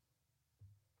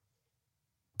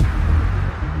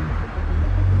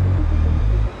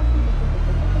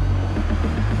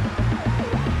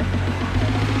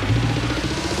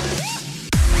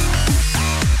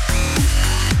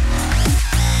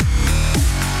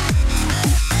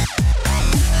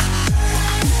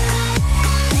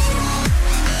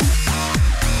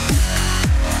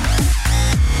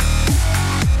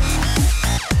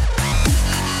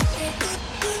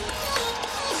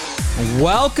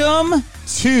Welcome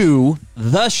to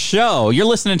the show. You're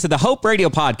listening to the Hope Radio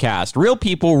Podcast. Real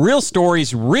people, real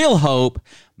stories, real hope.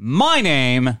 My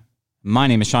name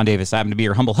is Sean Davis. I happen to be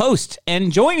your humble host.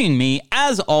 And joining me,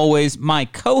 as always, my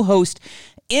co-host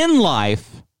in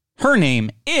life, her name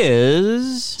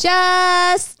is...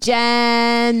 Just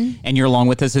Jen. And you're along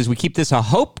with us as we keep this a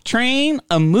hope train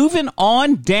moving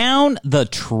on down the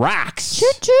tracks.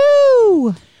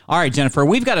 Choo-choo. All right, Jennifer,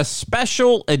 we've got a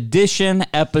special edition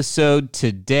episode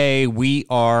today. We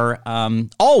are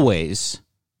always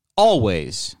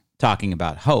talking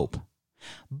about hope.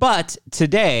 But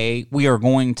today we are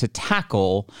going to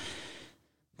tackle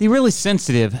the really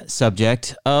sensitive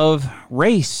subject of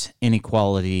race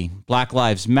inequality, Black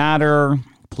Lives Matter,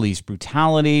 police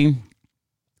brutality,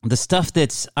 the stuff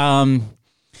that's,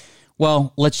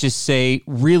 let's just say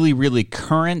really, really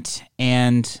current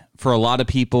and for a lot of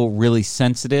people, really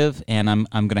sensitive, and I'm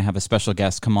going to have a special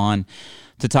guest come on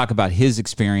to talk about his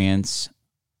experience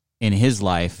in his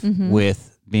life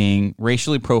with being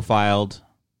racially profiled,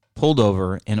 pulled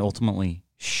over, and ultimately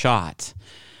shot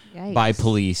by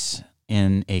police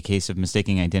in a case of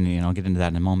mistaking identity, and I'll get into that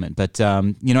in a moment. But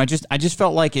I just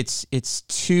felt like it's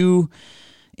too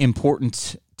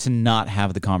important to not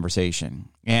have the conversation,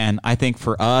 and I think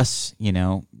for us,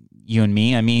 you and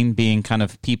me, being kind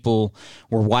of people,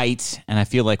 we're white, and I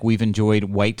feel like we've enjoyed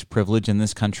white privilege in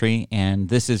this country, and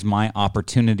this is my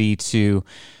opportunity to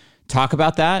talk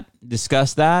about that,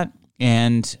 discuss that,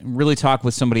 and really talk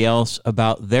with somebody else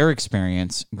about their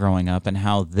experience growing up and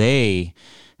how they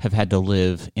have had to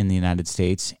live in the United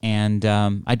States, and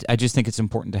I just think it's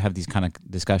important to have these kind of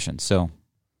discussions. So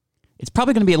it's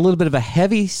probably going to be a little bit of a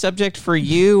heavy subject for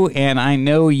you, and I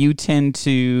know you tend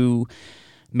to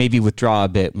maybe withdraw a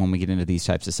bit when we get into these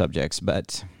types of subjects,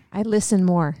 but... I listen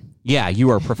more. Yeah, you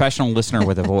are a professional listener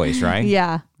with a voice, right?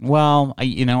 Yeah. Well,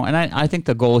 I think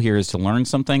the goal here is to learn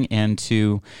something and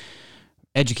to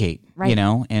educate, right.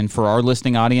 And for our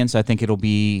listening audience, I think it'll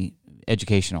be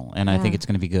educational, and I think it's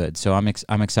going to be good. So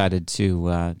I'm excited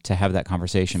to have that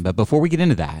conversation. But before we get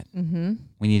into that,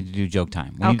 we need to do joke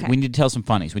time. We need to tell some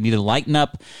funnies. We need to lighten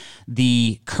up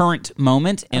the current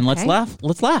moment, and let's laugh.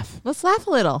 Let's laugh. Let's laugh a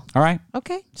little. All right.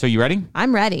 Okay. So you ready?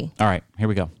 I'm ready. All right. Here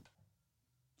we go.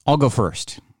 I'll go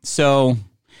first. So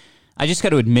I just got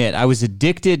to admit, I was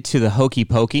addicted to the hokey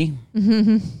pokey.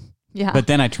 Yeah. But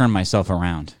then I turned myself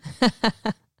around.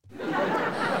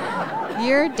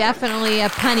 You're definitely a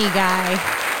punny guy.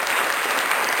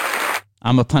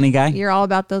 I'm a punny guy? You're all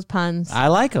about those puns. I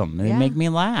like them. They make me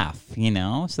laugh,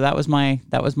 So that was my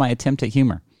attempt at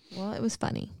humor. Well, it was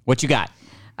funny. What you got?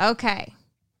 Okay.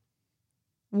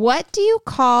 What do you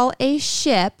call a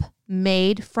ship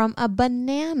made from a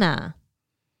banana?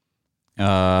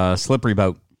 Slippery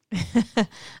boat.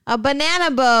 A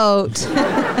banana boat.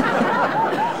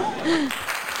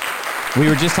 We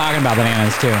were just talking about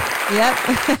bananas, too. Yep.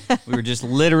 We were just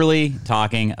literally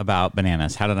talking about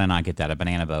bananas. How did I not get that? A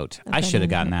banana boat. I should have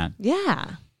gotten that.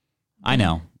 Yeah. I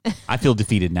know. I feel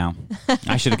defeated now.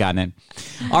 I should have gotten it.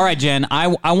 All right, Jen,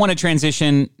 I want to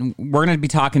transition. We're going to be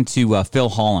talking to Phil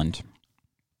Holland.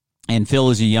 And Phil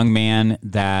is a young man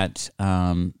that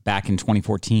back in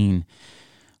 2014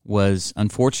 was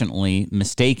unfortunately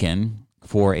mistaken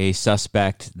for a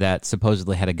suspect that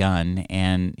supposedly had a gun,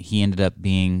 and he ended up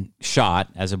being shot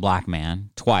as a black man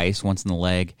twice, once in the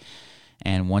leg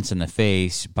and once in the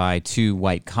face by two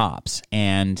white cops.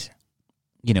 And,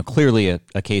 clearly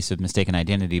a case of mistaken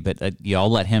identity, but I'll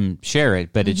let him share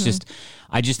it. But it's just,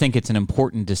 I just think it's an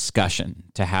important discussion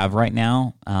to have right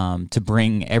now to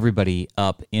bring everybody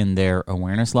up in their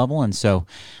awareness level. And so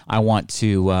I want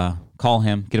to call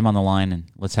him, get him on the line, and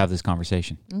let's have this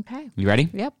conversation. Okay. You ready?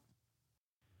 Yep.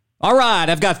 All right,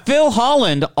 I've got Phil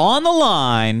Holland on the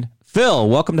line. Phil,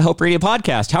 welcome to Hope Radio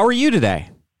Podcast. How are you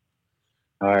today?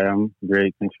 Hi, I'm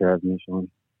great. Thanks for having me, Sean.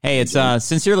 Hey, it's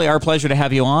sincerely our pleasure to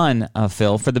have you on,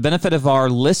 Phil. For the benefit of our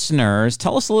listeners,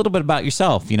 tell us a little bit about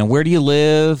yourself. Where do you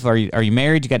live? Are you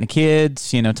married? You got any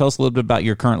kids? Tell us a little bit about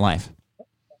your current life.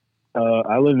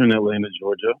 I live in Atlanta,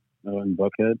 Georgia, in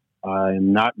Buckhead. I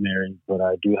am not married, but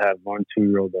I do have 1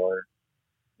 2-year-old daughter,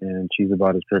 and she's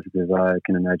about as perfect as I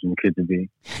can imagine a kid to be.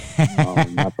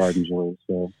 My pride and joy.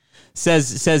 So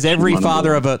says every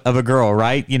father of a girl,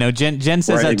 right? Jen says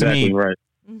right, that exactly, to me, right?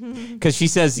 Because she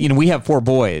says, we have 4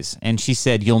 boys, and she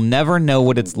said, you'll never know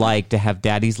what it's like to have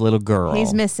daddy's little girl.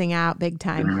 He's missing out big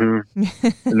time.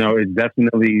 No, it's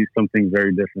definitely something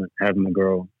very different having a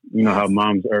girl. You know how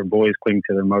moms or boys cling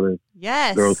to their mothers.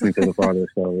 Yes. Girls cling to the father.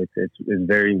 So it's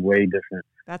very way different.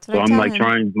 That's what so I'm like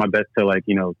trying my best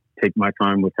to take my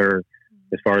time with her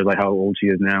as far as how old she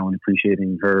is now and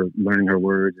appreciating her, learning her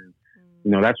words. And,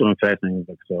 that's what I'm fascinated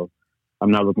with. So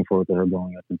I'm not looking forward to her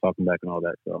growing up and talking back and all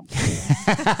that. So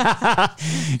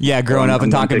yeah, growing up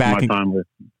and talking back. My time with,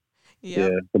 yeah,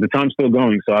 but the time's still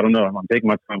going, so I don't know. I'm taking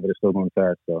my time, but it's still going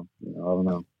fast. So I don't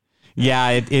know. Yeah,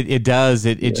 it does.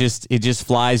 It just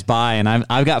flies by, and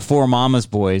I've got 4 mama's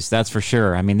boys. That's for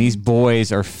sure. I mean, these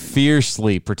boys are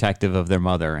fiercely protective of their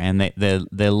mother, and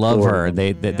they love her.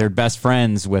 They're best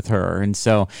friends with her, and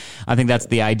so I think that's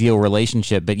the ideal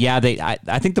relationship. But yeah,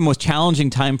 I think the most challenging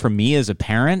time for me as a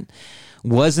parent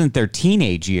wasn't their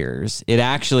teenage years. It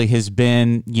actually has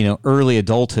been, early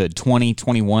adulthood, 20,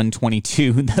 21,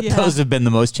 22. Those have been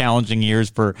the most challenging years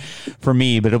for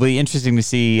me, but it'll be interesting to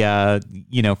see,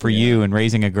 for you and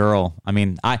raising a girl. I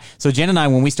mean, so Jen and I,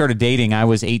 when we started dating, I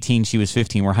was 18, she was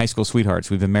 15. We're high school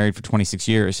sweethearts. We've been married for 26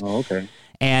 years. Oh, okay.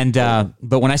 And,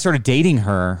 but when I started dating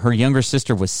her, her younger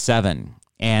sister was 7.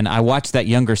 And I watched that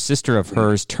younger sister of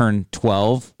hers turn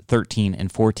 12, 13,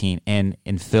 and 14. And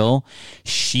Phil,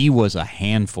 she was a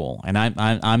handful. And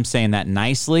I'm saying that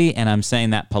nicely, and I'm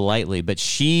saying that politely. But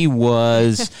she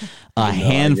was a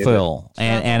handful.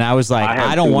 And I was like,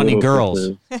 I don't want any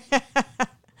girls.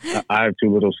 I have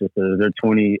 2 little sisters. They're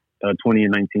 20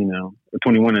 and 19 now, or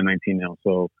 21 and 19 now.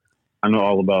 So I know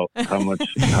all about how much,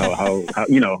 how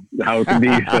it can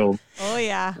be. So oh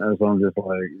yeah. So I'm just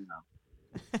like,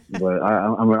 but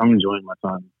I'm enjoying my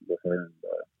time with her, and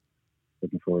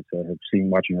looking forward to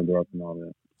watching her grow up and all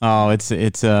that. Oh,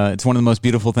 it's one of the most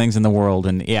beautiful things in the world,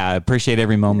 and yeah, I appreciate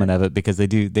every moment of it because they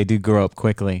do grow up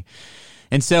quickly.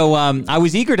 And so I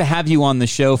was eager to have you on the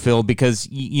show, Phil, because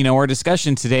our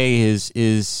discussion today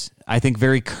is I think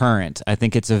very current. I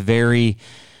think it's a very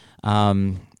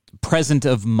present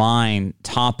of mind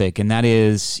topic, and that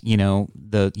is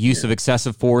the use of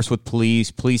excessive force with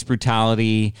police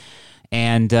brutality.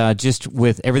 And just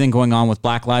with everything going on with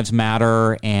Black Lives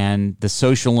Matter and the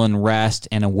social unrest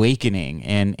and awakening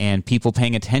and people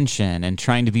paying attention and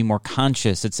trying to be more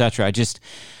conscious, et cetera. I just,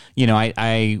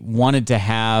 I wanted to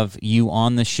have you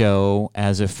on the show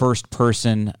as a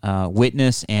first-person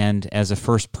witness and as a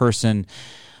first-person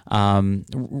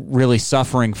really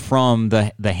suffering from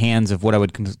the hands of what I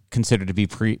would consider to be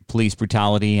police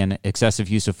brutality and excessive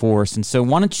use of force. And so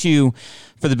why don't you,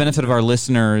 for the benefit of our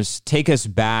listeners, take us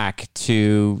back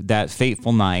to that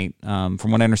fateful night.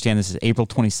 From what I understand, this is April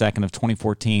 22nd of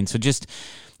 2014. So just,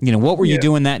 what were you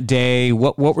doing that day?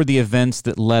 What were the events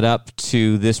that led up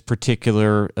to this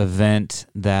particular event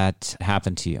that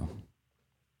happened to you?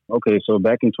 Okay, so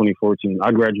back in 2014,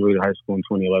 I graduated high school in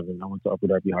 2011. I went to Upper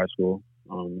Darby High School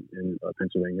in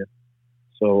Pennsylvania.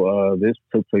 So this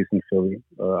took place in Philly.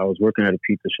 I was working at a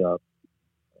pizza shop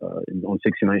on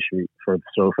 69th Street. For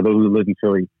those who live in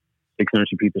Philly, 69th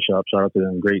Street Pizza Shop, shout out to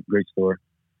them, great store.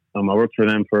 I worked for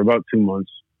them for about 2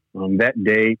 months. That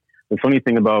day, the funny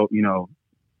thing about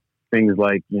things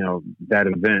like that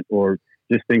event or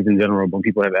just things in general, when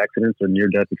people have accidents or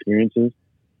near-death experiences,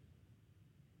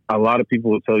 a lot of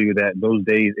people will tell you that those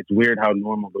days, it's weird how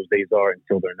normal those days are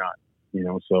until they're not.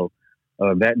 So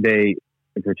that day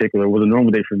in particular was a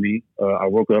normal day for me. I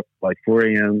woke up like 4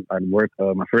 a.m. I'd work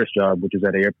my first job, which was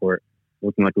at the airport,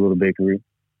 working like a little bakery.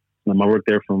 I worked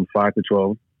there from 5 to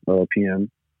 12 p.m.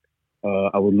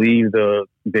 I would leave the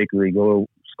bakery, go to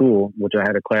school, which I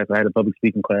had a class. I had a public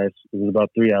speaking class. It was about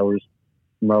 3 hours,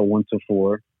 about 1 to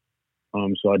 4.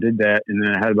 So I did that, and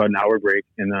then I had about an hour break,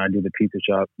 and then I did the pizza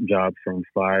shop job from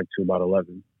 5 to about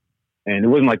 11. And it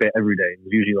wasn't like that every day. It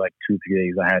was usually like 2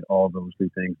 days. I had all those 3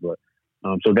 things, but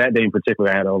so that day in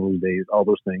particular, I had all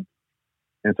those things.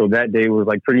 And so that day was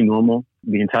like pretty normal.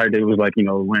 The entire day was like,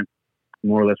 went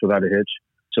more or less without a hitch.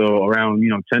 So around,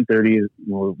 10:30,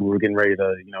 we were getting ready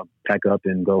to, pack up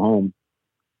and go home.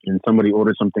 And somebody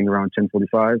ordered something around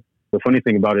 10:45. The funny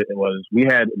thing about it was we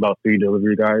had about 3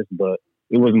 delivery guys, but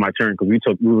it wasn't my turn because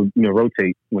we would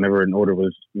rotate whenever an order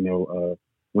was,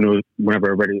 whenever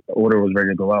the order was ready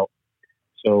to go out.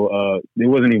 So it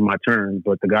wasn't even my turn,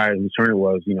 but the guy whose turn it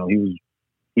was,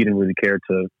 he didn't really care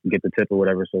to get the tip or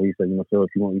whatever. So he said, Phil, if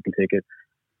you want, you can take it.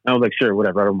 And I was like, sure,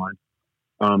 whatever, I don't mind.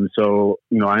 So,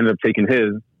 I ended up taking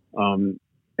his. And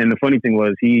the funny thing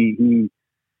was he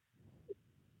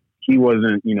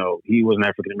wasn't, he wasn't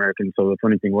African American. So the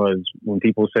funny thing was when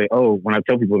people say, when I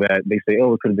tell people that, they say,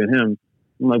 it could have been him.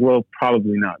 I'm like, well,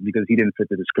 probably not, because he didn't fit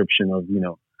the description of,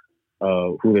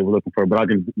 who they were looking for. But I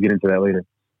can get into that later.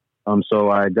 So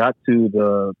I got to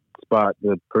the spot,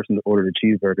 the person that ordered a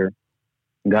cheeseburger,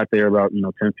 got there about,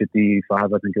 10:55, I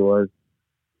think it was.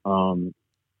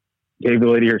 Gave the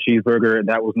lady her cheeseburger.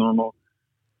 That was normal.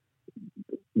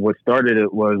 What started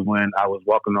it was when I was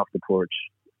walking off the porch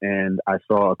and I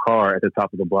saw a car at the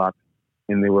top of the block,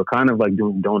 and they were kind of like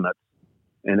doing donuts.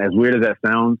 And as weird as that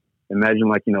sounds, imagine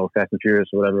like, you know, Fast and Furious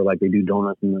or whatever, like they do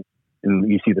donuts and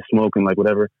you see the smoke and like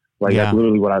whatever. Like that's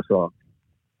literally what I saw.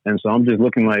 And so I'm just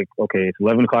looking like, okay, it's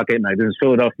 11 o'clock at night. This is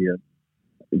Philadelphia.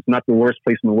 It's not the worst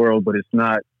place in the world, but it's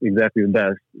not exactly the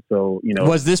best. So, you know.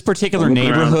 Was this particular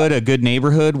neighborhood a good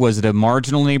neighborhood? Was it a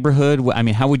marginal neighborhood? I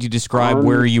mean, how would you describe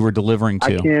where you were delivering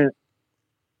to?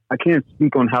 I can't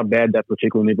speak on how bad that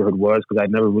particular neighborhood was because I'd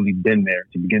never really been there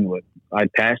to begin with. I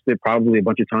passed it probably a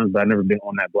bunch of times, but I'd never been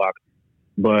on that block.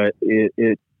 But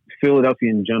Philadelphia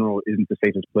in general isn't the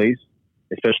safest place,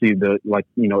 especially it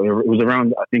was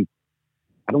around, I think,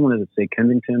 I don't want to say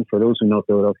Kensington. For those who know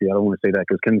Philadelphia, I don't want to say that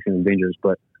because Kensington is dangerous,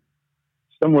 but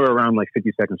somewhere around like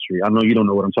 52nd Street. I know you don't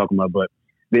know what I'm talking about, but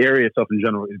the area itself in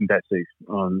general isn't that safe.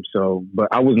 But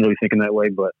I wasn't really thinking that way.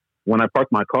 But when I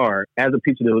parked my car, as a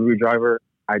pizza delivery driver,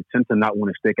 I tend to not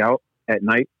want to stick out at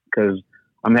night because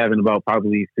I'm having about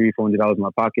probably $300-$400 in my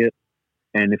pocket.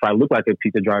 And if I look like a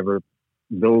pizza driver,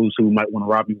 those who might want to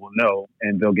rob me will know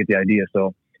and they'll get the idea.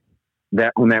 So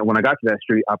when I got to that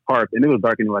street, I parked and it was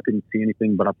dark and I couldn't see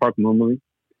anything, but I parked normally.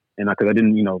 And because I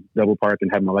didn't, double park and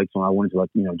have my lights on, I wanted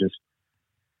to just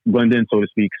blend in, so to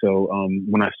speak. So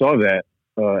when I saw that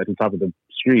at the top of the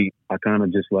street, I kind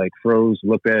of just like froze,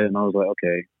 looked at it, and I was like,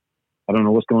 okay, I don't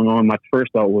know what's going on. My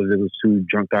first thought was it was two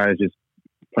drunk guys just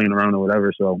playing around or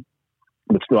whatever. So,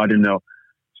 but still, I didn't know.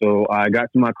 So I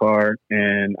got to my car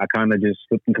and I kind of just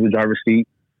slipped into the driver's seat.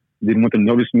 Didn't want them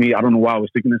to notice me. I don't know why I was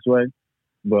thinking this way,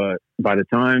 but by the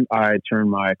time I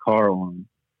turned my car on,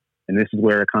 and this is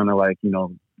where it kind of like,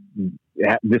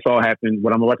 this all happened.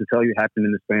 What I'm about to tell you happened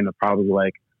in the span of probably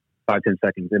like 5-10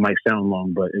 seconds. It might sound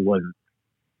long, but it wasn't.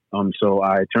 So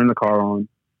I turned the car on,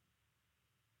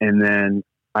 and then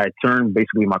I turned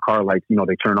basically my car lights. They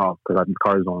turn off because the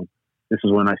car's on. This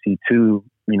is when I see two,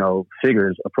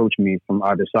 figures approach me from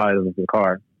either side of the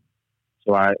car.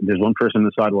 So there's one person on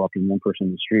the sidewalk and one person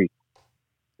in the street.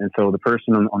 And so the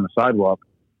person on the sidewalk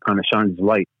kind of shines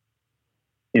light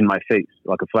in my face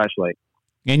like a flashlight.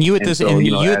 And you at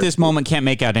this moment can't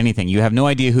make out anything. You have no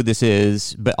idea who this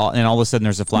is, and all of a sudden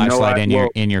there's a flashlight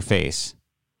in your face.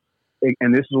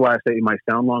 And this is why I say it might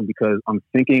sound long, because I'm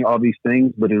thinking all these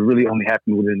things, but it really only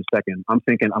happened within a second. I'm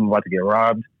thinking I'm about to get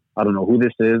robbed. I don't know who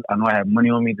this is. I know I have money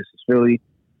on me. This is Philly,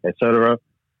 etc.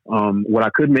 What I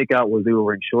could make out was they were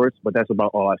wearing shorts, but that's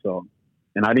about all I saw.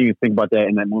 And I didn't even think about that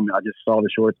in that moment. I just saw the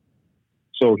shorts.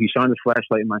 So he shined his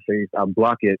flashlight in my face. I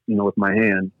block it, with my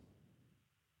hand.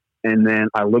 And then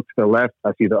I look to the left.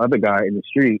 I see the other guy in the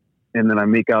street. And then I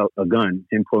make out a gun,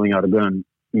 him pulling out a gun,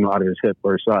 out of his hip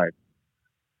or his side.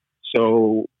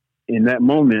 So in that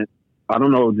moment, I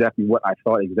don't know exactly what I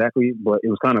thought exactly, but it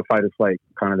was kind of fight or flight,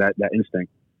 kind of that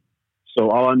instinct. So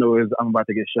all I know is I'm about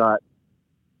to get shot.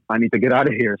 I need to get out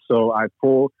of here. So I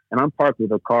pull, and I'm parked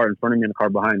with a car in front of me and a car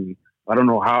behind me. I don't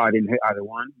know how I didn't hit either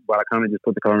one, but I kind of just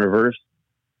put the car in reverse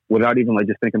without even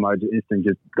just thinking about it. Just instant,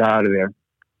 just got out of there.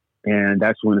 And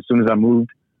that's when, as soon as I moved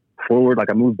forward,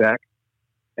 I moved back,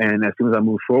 and as soon as I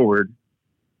moved forward,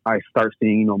 I start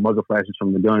seeing, muzzle flashes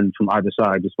from the gun from either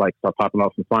side, just start popping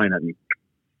off and flying at me.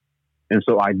 And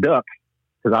so I duck,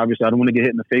 because obviously I don't want to get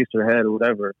hit in the face or head or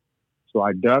whatever. So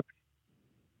I duck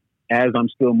as I'm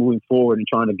still moving forward and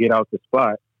trying to get out the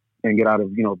spot and get out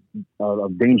of,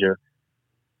 of danger.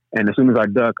 And as soon as I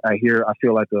duck, I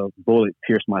feel like a bullet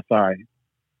pierce my thigh.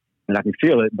 And I can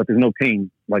feel it, but there's no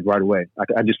pain right away.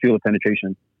 I just feel the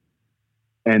penetration.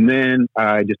 And then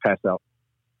I just pass out.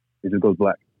 It just goes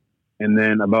black. And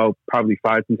then about probably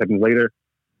 5-10 seconds later,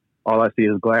 all I see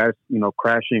is glass,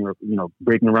 crashing or,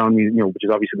 breaking around me, which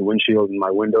is obviously the windshield and my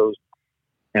windows.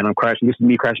 And I'm crashing. This is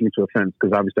me crashing into a fence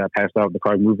because obviously I passed out. The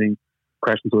car moving,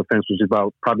 crashed into a fence, which is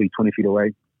about probably 20 feet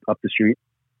away up the street.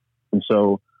 And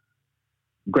so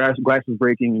glass is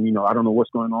breaking and, I don't know what's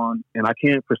going on. And I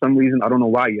can't, for some reason, I don't know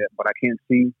why yet, but I can't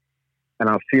see. And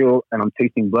I feel, and I'm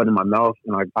tasting blood in my mouth.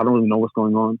 And I don't really know what's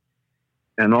going on.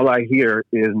 And all I hear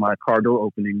is my car door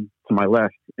opening to my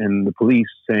left and the police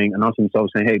announcing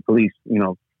themselves, saying, "Hey, police, I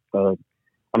don't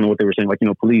know what they were saying,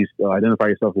 police, identify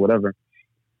yourself or whatever."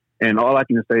 And all I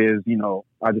can say is,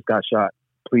 I just got shot.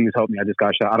 Please help me. I just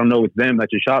got shot. I don't know it's them that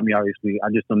just shot me, obviously. I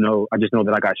just don't know. I just know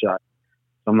that I got shot.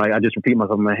 So I'm I just repeat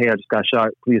myself. I'm hey, I just got shot.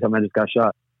 Please help me. I just got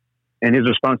shot. And his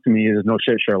response to me is, "No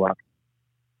shit, Sherlock."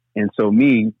 And so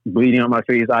me bleeding out my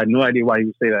face, I had no idea why he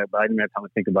would say that, but I didn't have time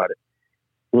to think about it.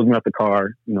 Pulls me out the car,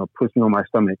 puts me on my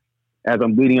stomach as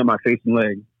I'm bleeding out my face and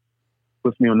leg.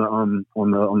 Puts me on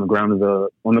the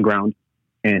ground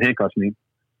and handcuffs me.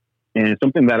 And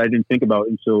something that I didn't think about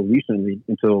until recently,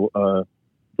 until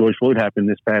George Floyd happened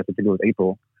this past, I think it was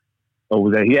April,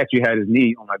 was that he actually had his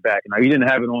knee on my back. And he didn't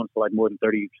have it on for more than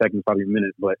 30 seconds, probably a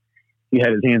minute, but he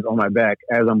had his hands on my back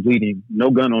as I'm bleeding. No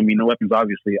gun on me, no weapons,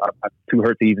 obviously. I'm too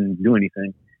hurt to even do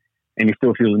anything. And he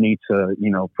still feels the need to,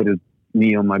 put his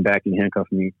knee on my back and handcuff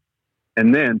me.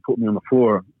 And then put me on the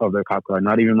floor of their cop car,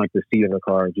 not even like the seat of the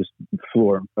car, just the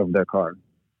floor of their car.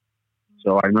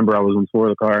 So I remember I was on the floor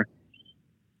of the car,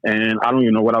 and I don't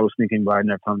even know what I was thinking, but I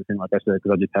didn't have time to think, like I said,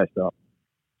 because I just passed out.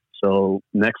 So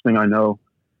next thing I know,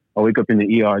 I wake up in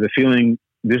the ER. The feeling,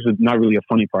 this is not really a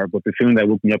funny part, but the feeling that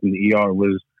woke me up in the ER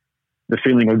was the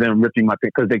feeling of them ripping my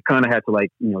pants, because they kind of had to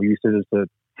use scissors to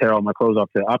tear all my clothes off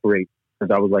to operate,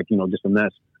 because I was just a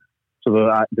mess. So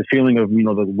the feeling of,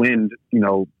 the wind,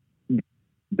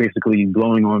 basically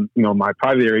blowing on, my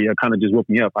private area kind of just woke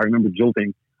me up. I remember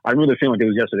jolting. I remember the feeling like it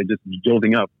was yesterday, just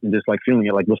jolting up and just feeling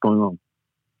it, what's going on.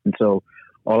 And so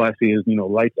all I see is,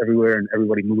 lights everywhere and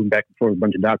everybody moving back and forth, a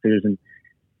bunch of doctors.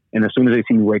 And as soon as they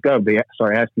see me wake up, they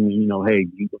start asking me, hey,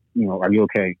 are you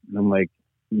okay? And I'm like,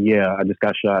 yeah, I just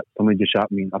got shot. Somebody just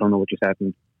shot me. I don't know what just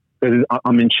happened. Because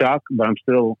I'm in shock, but I'm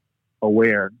still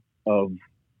aware of,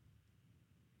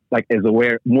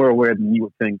 more aware than you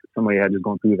would think somebody had just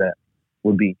gone through that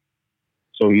would be.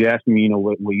 So you asked me,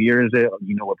 what year is it?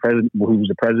 What president, who was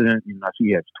the president? I said,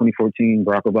 yeah, it's 2014,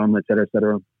 Barack Obama, et cetera, et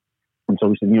cetera. And so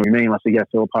we said, your name? I said, yeah,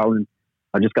 Philip Holland.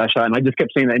 I just got shot. And I just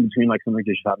kept saying that in between, somebody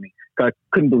just shot me. I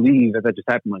couldn't believe that just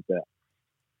happened like that.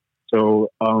 So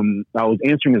I was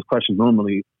answering his questions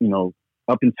normally,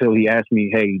 up until he asked me,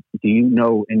 hey, do you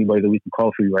know anybody that we can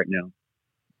call for you right now?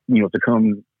 To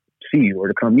come see you, or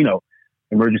to come,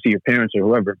 emergency your parents or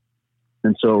whoever.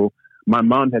 And so my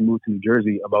mom had moved to New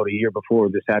Jersey about a year before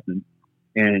this happened.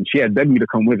 And she had begged me to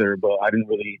come with her, but I didn't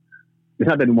really, it's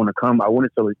not that I didn't want to come. I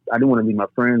didn't want to leave my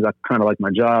friends. I kind of liked my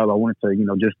job. I wanted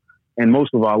to, and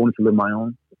most of all, I wanted to live my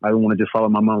own. I didn't want to just follow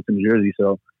my mom to New Jersey.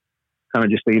 So kind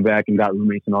of just stayed back and got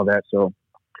roommates and all that. So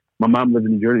my mom lived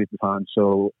in New Jersey at the time.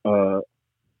 So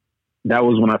that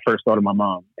was when I first thought of my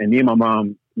mom. And me and my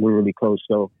mom were really close.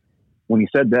 So when he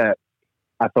said that,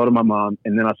 I thought of my mom,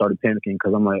 and then I started panicking,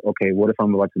 because I'm like, okay, what if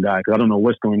I'm about to die? Because I don't know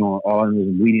what's going on. All I know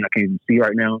is bleeding. I can't even see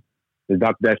right now. The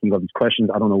doctor's asking me all these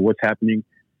questions. I don't know what's happening.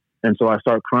 And so I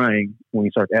start crying when he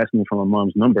starts asking me for my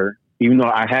mom's number, even though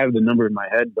I have the number in my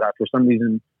head. But for some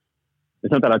reason,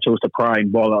 it's not that I chose to cry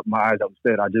and ball up my eyes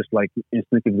instead. I just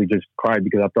instinctively just cried,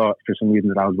 because I thought for some reason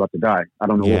that I was about to die. I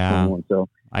don't know what's going on. So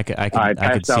I could passed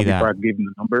out see before that. I gave him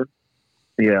the number.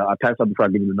 Yeah, I passed out before I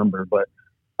gave him the number, but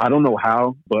I don't know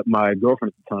how, but my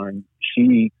girlfriend at the time,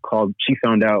 she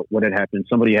found out what had happened.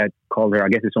 Somebody had called her. I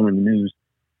guess it's on the news.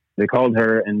 They called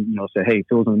her and, said, hey,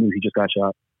 Phil's on the news. He just got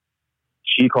shot.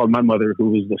 She called my mother, who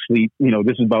was asleep.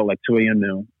 This is about 2 a.m.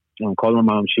 now. Called my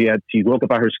mom. She woke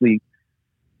up out her sleep.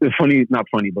 It's funny, not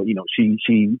funny, but,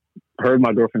 she heard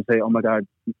my girlfriend say, oh my God,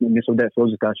 Miss Odette, Phil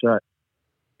just got shot.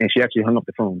 And she actually hung up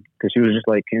the phone, because she was just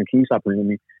like, can you stop ringing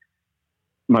me?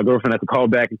 My girlfriend had to call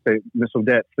back and say, Miss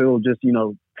Odette, Phil just,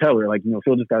 tell her,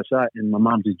 Phil just got shot. And my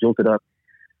mom just jolted up.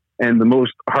 And the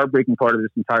most heartbreaking part of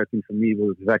this entire thing for me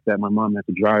was the fact that my mom had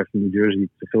to drive from New Jersey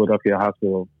to Philadelphia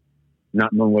Hospital,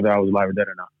 not knowing whether I was alive or dead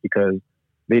or not, because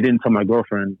they didn't tell my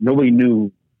girlfriend. Nobody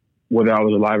knew whether I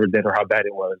was alive or dead or how bad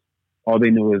it was. All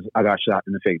they knew is I got shot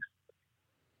in the face.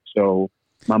 So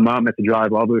my mom had to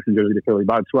drive all the way from Jersey to Philly,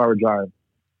 about a 2-hour drive,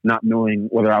 not knowing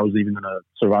whether I was even going to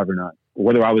survive or not, or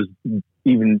whether I was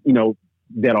even,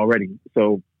 dead already.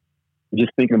 So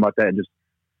just thinking about that just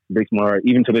breaks my heart.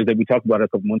 Even to this day, we talked about it a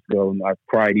couple months ago, and I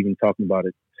cried even talking about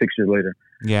it 6 years later.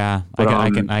 Yeah, but,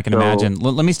 I can imagine.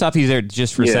 Let me stop you there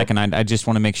just for a second. I just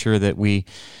want to make sure that we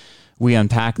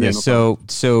unpack this. No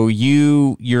so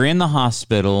you're in the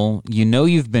hospital.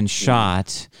 You've been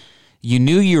shot. You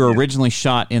knew you were originally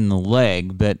shot in the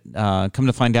leg, but come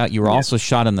to find out you were also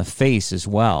shot in the face as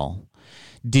well.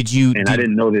 I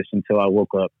didn't know this until I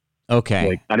woke up.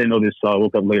 Okay. I didn't know this until I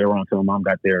woke up later on, until my mom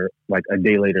got there a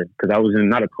day later, because I was in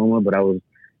not a coma, but I was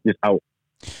just out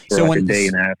for a day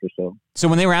and a half or so. So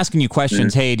when they were asking you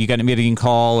questions, hey, do you got a meeting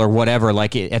call or whatever?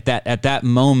 At that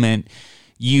moment,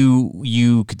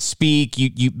 you could speak,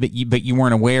 but you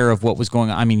weren't aware of what was going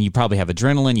on. I mean, you probably have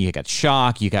adrenaline, you got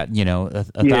shock, you got a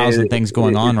thousand things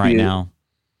going on right now.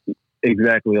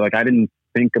 Exactly. I didn't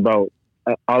think about.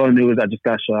 All I knew is I just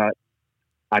got shot.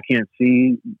 I can't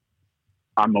see.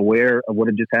 I'm aware of what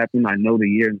had just happened. I know the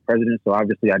year and the president, so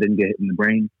obviously I didn't get hit in the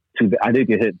brain. I did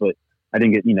get hit, but I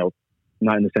didn't get,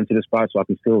 not in the sensitive spot, so I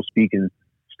can still speak and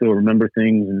still remember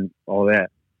things and all that.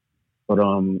 But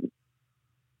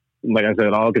like I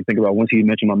said, all I could think about, once he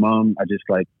mentioned my mom, I just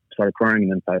started crying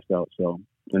and then passed out. So,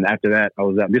 and after that, I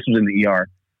was out. This was in the ER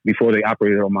before they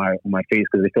operated on my face,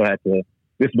 because they still had to.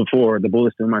 This is before the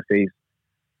bullet's in my face.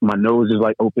 My nose is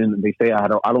open. They say I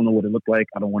don't know what it looked like.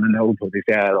 I don't want to know, but they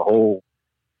say I had a hole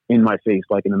in my face,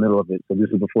 like in the middle of it. So this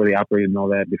is before they operated and all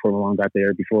that, before my mom got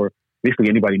there, before basically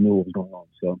anybody knew what was going on.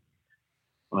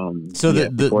 So,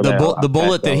 the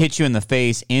bullet that hit you in the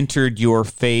face entered your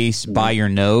face by your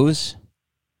nose?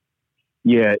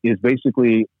 Yeah, it's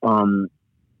basically,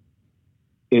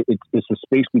 it's a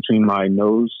space between my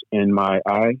nose and my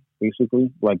eye,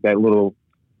 basically, like that little,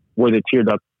 where the tear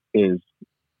duct is.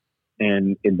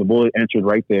 And the bullet entered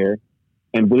right there.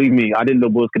 And believe me, I didn't know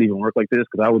bullets could even work like this,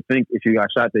 because I would think if you got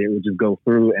shot there, it would just go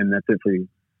through and that's it for you.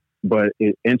 But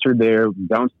it entered there,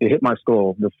 bounced, it hit my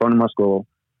skull, the front of my skull,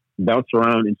 bounced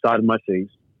around inside of my face,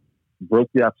 broke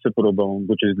the occipital bone,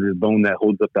 which is the bone that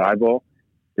holds up the eyeball.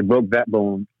 It broke that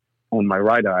bone on my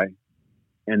right eye,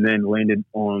 and then landed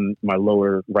on my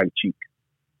lower right cheek.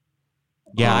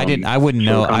 Yeah, I wouldn't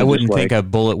know. I wouldn't think a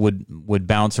bullet would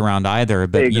bounce around either.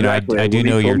 But exactly. I do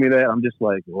know you told me that. I'm just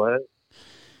like, what?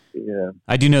 Yeah.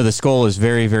 I do know the skull is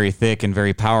very, very thick and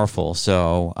very powerful.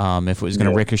 So if it was going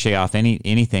to ricochet off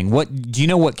anything, do you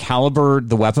know what caliber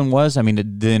the weapon was? I mean,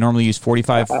 did they normally use 40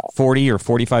 or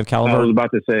 45 caliber? I was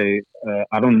about to say,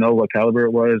 I don't know what caliber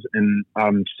it was, and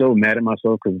I'm so mad at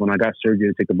myself because when I got surgery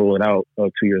to take the bullet out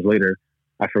 2 years later,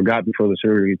 I forgot before the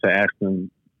surgery to ask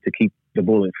them to keep the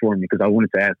bullet for me, because I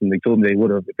wanted to ask them. They told me they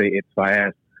would have if I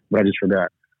asked, but I just forgot.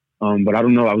 But I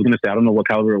don't know. I was going to say, I don't know what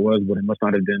caliber it was, but it must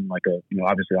not have been like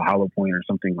obviously a hollow point or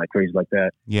something like crazy like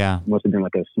that. Yeah. It must have been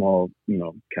like a small,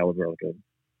 caliber, like a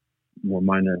more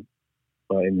minor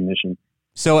ammunition.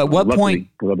 So at what point?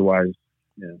 Because otherwise,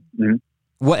 yeah. Mm-hmm.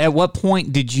 At what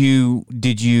point did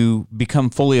you become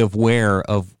fully aware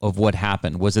of what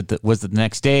happened? Was it the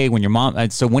next day when your mom?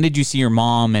 So when did you see your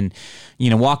mom? And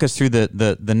walk us through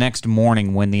the next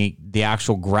morning when the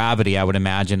actual gravity, I would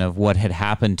imagine, of what had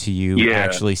happened to you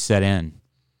actually set in.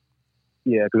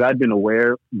 Yeah, because I'd been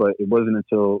aware, but it wasn't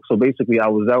until basically I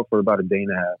was out for about a day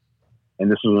and a half,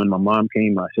 and this was when my mom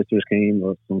came, my sisters came,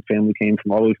 some family came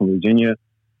from all the way from Virginia.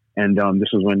 And this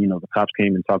was when, the cops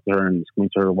came and talked to her and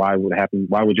explained to her why would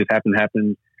just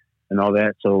happen and all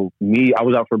that. So I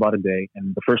was out for about a day.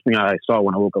 And the first thing I saw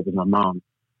when I woke up was my mom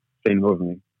standing over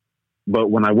me.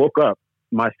 But when I woke up,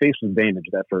 my face was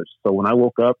bandaged at first. So when I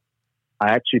woke up, I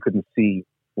actually couldn't see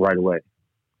right away.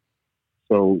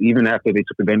 So even after they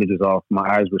took the bandages off, my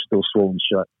eyes were still swollen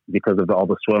shut because of all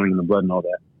the swelling and the blood and all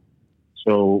that.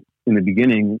 So in the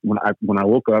beginning, when I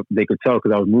woke up, they could tell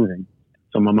because I was moving.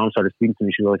 So my mom started speaking to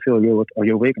me. She was like, "Phil, are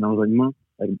you awake?" And I was like, "Mom,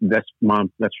 that's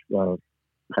mom. That's how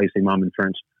you say mom in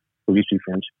French. So we speak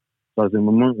French." So I was like,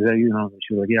 "Mom, is that you?" And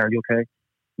she was like, "Yeah, are you okay?"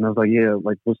 And I was like, "Yeah,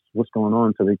 like what's going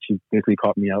on?" So she basically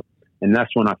caught me up, and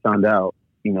that's when I found out.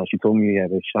 She told me, "Yeah,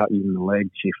 they shot you in the leg."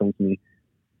 She explained to me,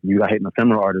 "You got hit in the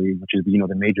femoral artery, which is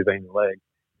the major vein in the leg."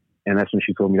 And that's when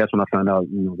she told me. That's when I found out.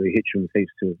 They hit you in the face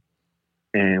too.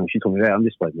 And when she told me that, I'm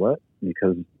just like, "What?"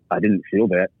 Because I didn't feel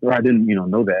that, or I didn't,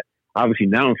 know that. Obviously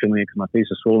now I'm feeling it because my face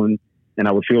is swollen, and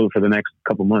I would feel it for the next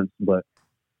couple months, but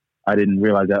I didn't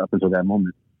realize that up until that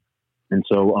moment. And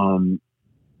so,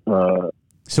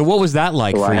 so what was that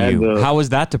like for you? How was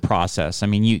that to process? I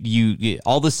mean, you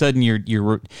all of a sudden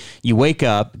you wake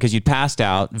up because you'd passed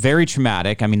out, very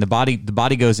traumatic. I mean, the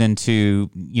body goes into,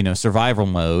 survival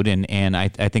mode, and I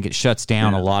think it shuts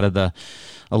down a lot of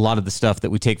the stuff that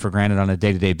we take for granted on a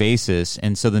day-to-day basis.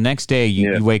 And so the next day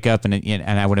you wake up and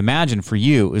I would imagine for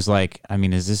you it was like, I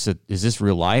mean, is this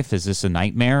real life? Is this a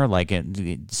nightmare? Like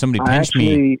somebody pinched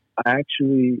me.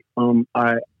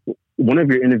 One of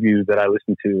your interviews that I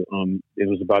listened to, it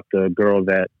was about the girl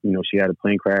that, she had a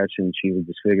plane crash and she was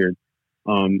disfigured.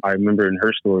 I remember in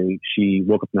her story, she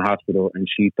woke up in the hospital and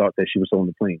she thought that she was still on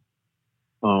the plane.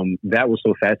 That was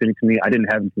so fascinating to me. I didn't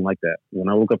have anything like that. When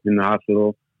I woke up in the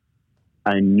hospital,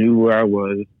 I knew where I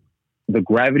was. The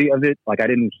gravity of it, like I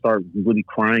didn't start really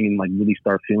crying and like really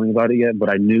start feeling about it yet, but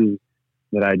I knew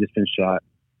that I had just been shot.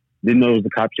 Didn't know it was the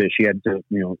cop yet. She had to,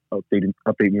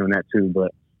 update me on that too.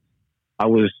 But I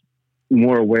was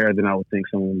more aware than I would think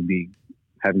someone would be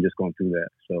having just gone through that.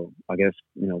 So I guess,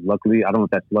 luckily, I don't know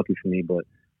if that's lucky for me, but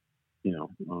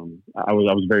I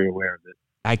was very aware of it.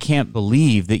 I can't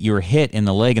believe that you were hit in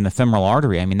the leg and the femoral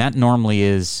artery. I mean, that's normally,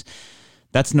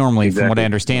 exactly, from what I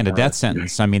understand, a death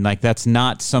sentence. I mean, like that's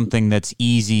not something that's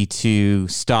easy to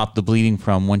stop the bleeding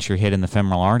from once you're hit in the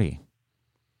femoral artery.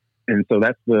 And so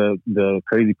that's the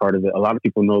crazy part of it. A lot of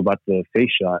people know about the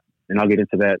face shot, and I'll get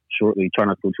into that shortly. Try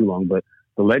not to go too long, but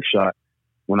the leg shot,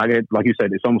 when I get, like you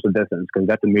said, it's almost a death sentence because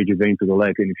that's a major vein through the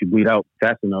leg, and if you bleed out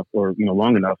fast enough or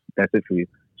long enough, that's it for you.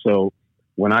 So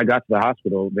when I got to the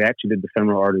hospital, they actually did the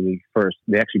femoral artery first.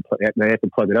 They had to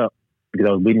plug it up because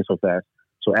I was bleeding so fast.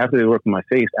 So after they worked on my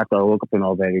face, after I woke up and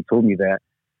all that, they told me that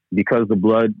because the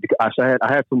blood, I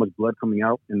had so much blood coming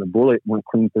out and the bullet went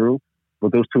clean through,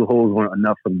 but those 2 holes weren't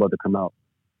enough for the blood to come out.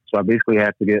 So I basically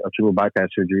had to get a triple bypass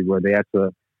surgery where they had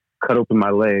to cut open my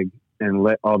leg and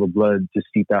let all the blood just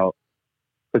seep out.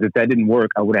 Because if that didn't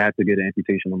work, I would have had to get an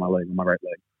amputation on my leg, on my right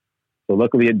leg. So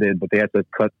luckily it did, but they had to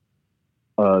cut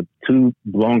 2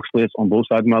 long slits on both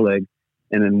sides of my leg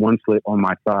and then 1 slit on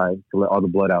my thigh to let all the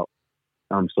blood out.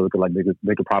 So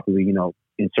they could properly,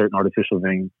 insert an artificial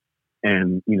vein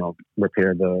and,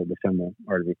 repair the femoral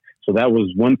artery. So that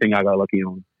was one thing I got lucky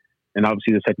on. And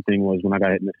obviously the second thing was when I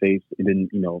got hit in the face, it didn't,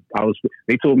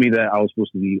 they told me that I was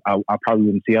supposed to be, I probably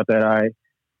wouldn't see out that eye.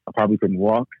 I probably couldn't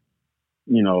walk.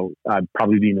 I'd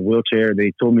probably be in a wheelchair.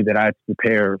 They told me that I had to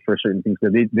prepare for certain things.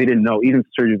 They didn't know, even if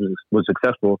the surgery was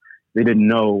successful, they didn't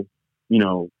know,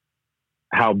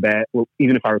 how bad, well,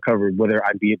 even if I recovered, whether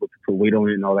I'd be able to put weight on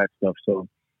it and all that stuff. So,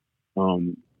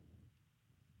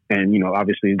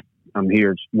 obviously I'm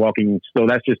here walking. So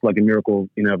that's just like a miracle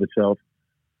in and of itself.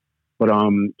 But,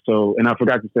 and I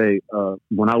forgot to say,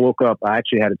 when I woke up, I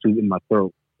actually had a tube in my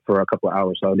throat for a couple of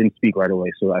hours. So I didn't speak right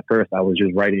away. So at first I was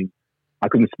just writing. I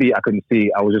couldn't speak. I couldn't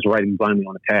see. I was just writing blindly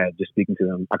on a pad, just speaking to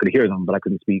them. I could hear them, but I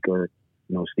couldn't speak or,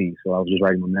 see. So I was just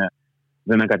writing on that.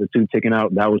 Then I got the tube taken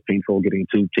out. That was painful, getting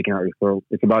a tube taken out your throat.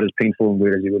 It's about as painful and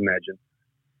weird as you would imagine.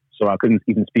 So I couldn't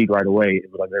even speak right away.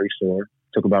 It was very sore. It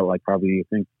took about probably,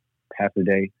 I think, half a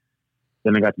day.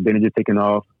 Then I got the bandage taken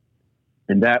off.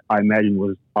 And that, I imagine,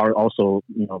 was also,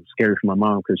 scary for my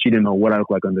mom because she didn't know what I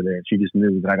looked like under there. She just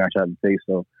knew that I got shot in the face.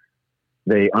 So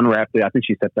they unwrapped it. I think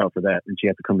she stepped out for that and she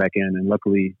had to come back in. And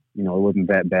luckily, it wasn't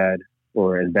that bad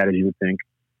or as bad as you would think.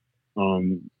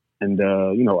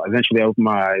 Eventually I opened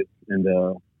my eyes. And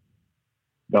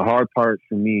the hard part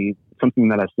for me, something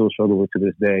that I still struggle with to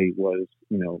this day was,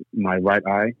 my right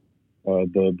eye.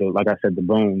 Like I said, the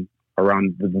bone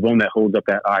around the bone that holds up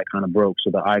that eye kind of broke.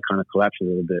 So the eye kind of collapsed a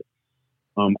little bit.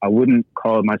 I wouldn't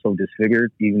call myself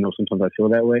disfigured, even though sometimes I feel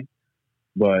that way.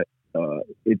 But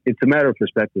it's a matter of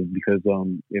perspective because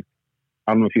if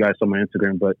I don't know if you guys saw my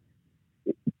Instagram, but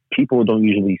people don't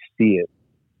usually see it.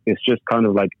 It's just kind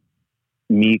of like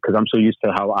me because I'm so used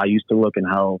to how I used to look and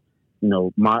how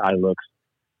my eye looks.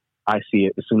 I see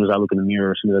it as soon as I look in the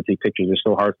mirror, as soon as I take pictures. It's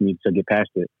so hard for me to get past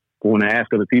it. But when I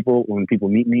ask other people, when people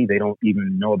meet me, they don't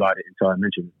even know about it until I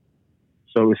mention it.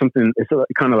 So it's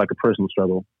kind of like a personal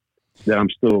struggle that I'm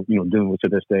still, dealing with to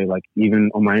this day. Like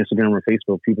even on my Instagram or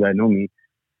Facebook, people that know me,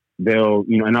 they'll,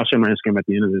 and I'll share my Instagram at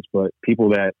the end of this, but people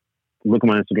that look at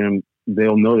my Instagram,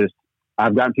 they'll notice.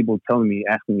 I've gotten people telling me,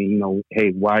 asking me,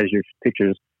 hey, why are your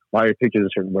pictures a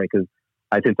certain way? Because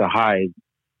I tend to hide,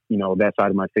 that side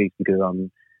of my face because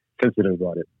I'm sensitive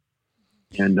about it.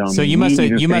 And so you must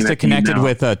have connected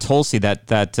with Tulsi,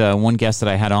 that one guest that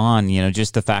I had on.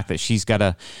 Just the fact that she's got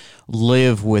to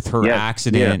live with her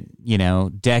accident,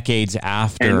 decades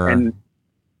after. And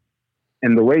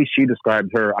the way she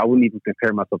described her, I wouldn't even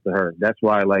compare myself to her. That's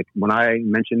why, when I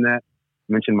mention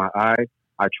my eye,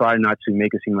 I try not to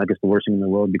make it seem like it's the worst thing in the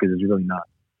world because it's really not.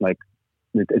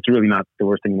 It's really not the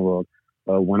worst thing in the world.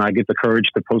 When I get the courage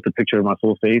to post a picture of my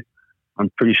full face, I'm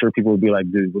pretty sure people will be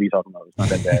like, dude, what are you talking about? It's not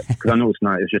that bad. Because I know it's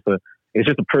not. It's just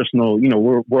a personal,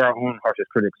 we're our own harshest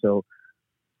critics. So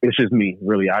it's just me,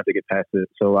 really. I have to get past it.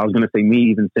 So I was going to say,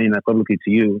 me even saying that publicly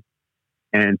to you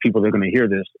and people that are going to hear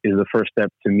this is the first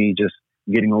step to me just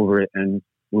getting over it and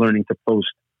learning to post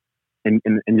and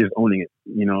just owning it,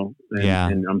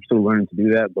 And I'm still learning to do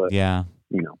that. But,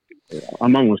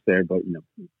 I'm almost there, but,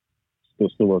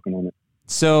 still working on it.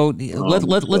 So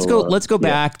let's go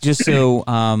back just so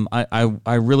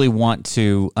I really want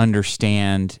to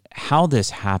understand how this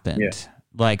happened.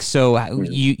 Yeah.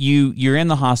 You're in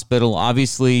the hospital.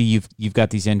 Obviously, you've got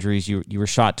these injuries. You were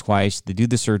shot twice. They do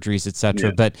the surgeries, etc.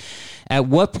 Yeah. But at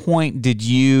what point did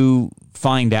you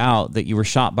find out that you were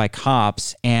shot by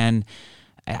cops? And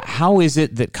how is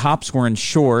it that cops were in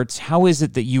shorts? How is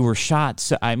it that you were shot?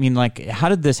 So how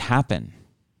did this happen?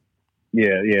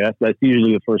 Yeah. That's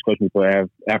usually the first question people have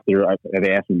after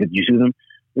they ask me, "Did you sue them?"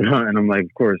 And I'm like,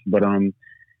 "Of course." But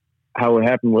how it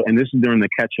happened was, and this is during the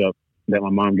catch up that my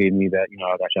mom gave me that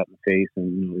I got shot in the face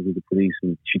and it was the police,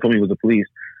 and she told me it was the police.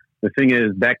 The thing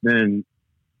is, back then,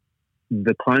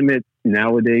 the climate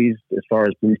nowadays, as far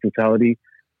as police brutality,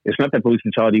 it's not that police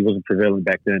brutality wasn't prevalent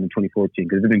back then in 2014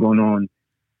 because it's been going on.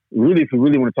 Really, if we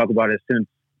really want to talk about it, since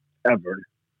ever.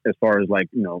 As far as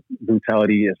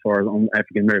brutality, as far as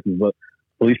African Americans, but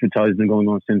police brutality has been going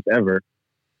on since ever.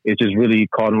 It just really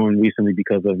caught on recently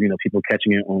because of people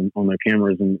catching it on their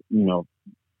cameras, and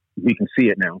we can see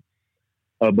it now.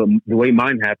 But the way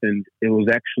mine happened, it was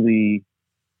actually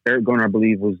Eric Garner, I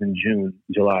believe, was in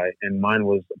July, and mine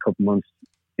was a couple months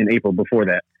in April before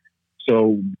that.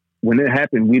 So when it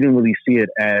happened, we didn't really see it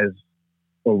as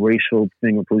a racial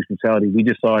thing of police brutality. We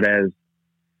just saw it as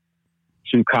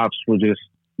two cops were just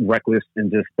reckless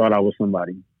and just thought I was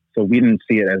somebody. So we didn't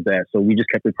see it as that. So we just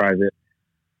kept it private.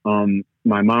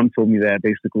 My mom told me that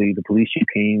basically the police chief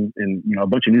came and, a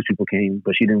bunch of news people came,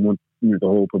 but she didn't want the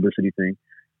whole publicity thing.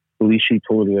 Police chief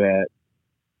told her that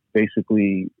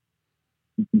basically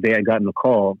they had gotten a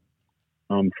call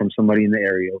from somebody in the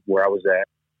area where I was at.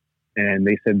 And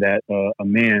they said that a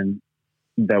man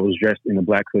that was dressed in a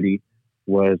black hoodie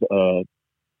was,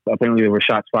 apparently there were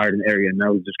shots fired in the area, and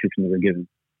that was the description they were given.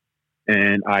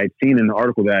 And I'd seen in the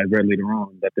article that I read later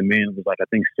on that the man was like, I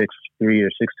think 6'3" or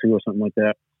 6'2" or something like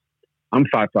that. I'm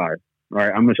 5'5". All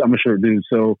right. I'm a short dude.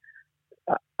 So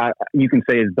you can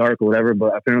say it's dark or whatever,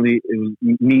 but apparently it was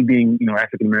me being,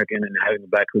 African-American and having the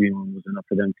black hoodie on was enough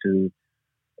for them to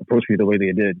approach me the way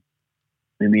they did.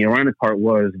 And the ironic part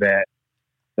was that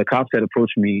the cops that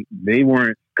approached me, they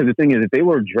weren't, because the thing is, if they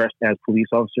were dressed as police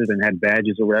officers and had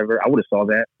badges or whatever, I would have saw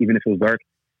that, even if it was dark.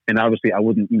 And obviously I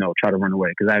wouldn't, try to run away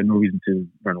because I had no reason to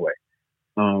run away.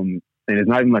 And it's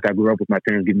not even like I grew up with my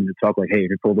parents giving me the talk like, hey, if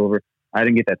you're pulled over. I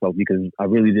didn't get that talk because I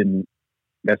really didn't,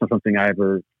 that's not something I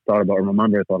ever thought about or my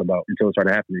mom ever thought about until it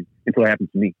started happening, until it happened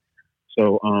to me.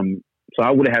 So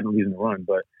I would have had no reason to run.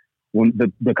 But when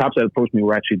the cops that approached me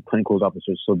were actually plainclothes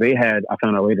officers. So they had, I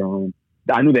found out later on,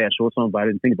 I knew they had shorts on, but I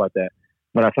didn't think about that.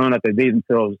 But I found out that they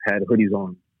themselves had hoodies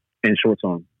on and shorts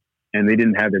on, and they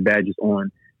didn't have their badges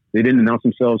on. They didn't announce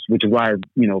themselves, which is why I,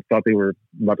 thought they were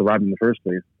about to rob me in the first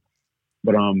place.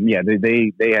 But they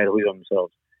had hoodies on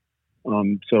themselves.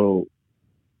 So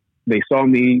they saw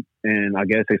me, and I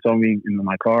guess they saw me in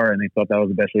my car, and they thought that was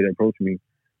the best way to approach me.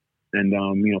 And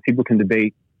people can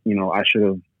debate. I should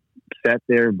have sat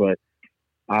there, but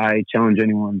I challenge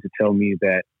anyone to tell me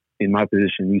that in my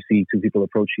position, you see two people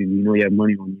approach you, you have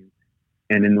money on you,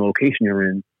 and in the location you're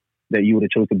in, that you would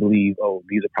have chose to believe, oh,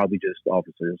 these are probably just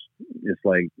officers. It's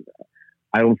like,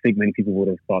 I don't think many people would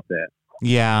have thought that.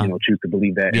 Yeah. Choose to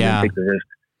believe that and then take the risk.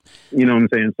 You know what I'm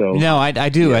saying? So no, I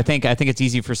do. Yeah. I think it's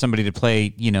easy for somebody to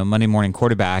play, Monday morning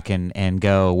quarterback and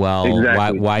go, well,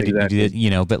 exactly. why did you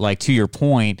do it? But like to your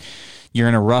point, you're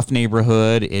in a rough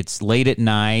neighborhood. It's late at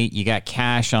night. You got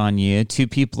cash on you. Two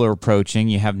people are approaching.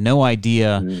 You have no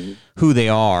idea who they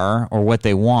are or what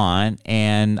they want.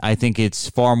 And I think it's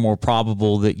far more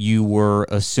probable that you were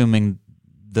assuming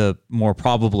the more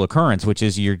probable occurrence, which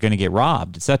is you're going to get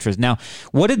robbed, et cetera. Now,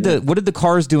 what did the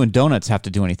cars do in Donuts have to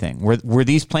do anything? Were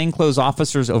these plainclothes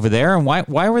officers over there? And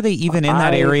why were they even in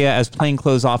that area as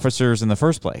plainclothes officers in the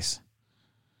first place?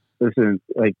 Listen,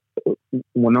 like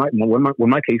when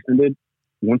my case ended,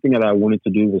 one thing that I wanted to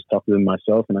do was talk to them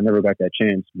myself, and I never got that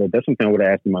chance. But that's something I would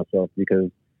have asked them myself, because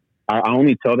I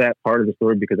only tell that part of the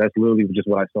story because that's literally just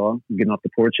what I saw getting off the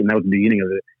porch, and that was the beginning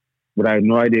of it. But I had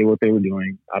no idea what they were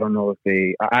doing. I don't know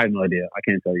if I have no idea. I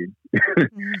can't tell you.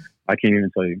 I can't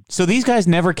even tell you. So these guys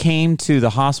never came to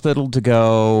the hospital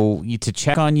to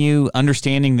check on you,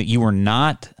 understanding that you were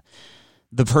not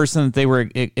the person that they were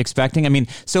expecting? I mean,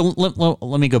 so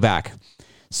let me go back.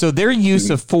 So their use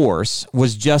of force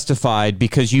was justified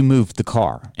because you moved the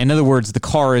car. In other words, the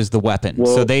car is the weapon.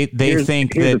 Well, so they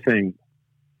think here's the thing.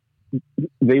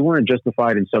 They weren't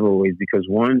justified in several ways because,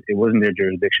 one, it wasn't their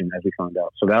jurisdiction, as we found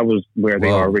out. So that was where they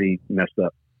already messed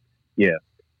up. Yeah.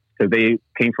 Because they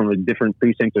came from a different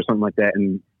precinct or something like that.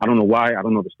 And I don't know why. I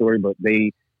don't know the story, but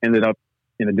they ended up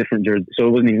in a different jurisdiction.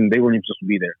 So they weren't even supposed to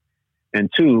be there. And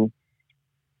two,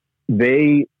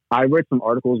 I read some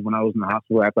articles when I was in the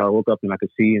hospital after I woke up, and I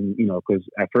could see, and, because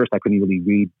at first I couldn't really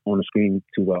read on the screen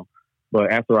too well.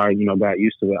 But after I, got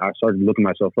used to it, I started looking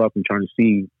myself up and trying to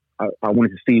see. I wanted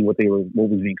to see what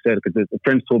was being said, because the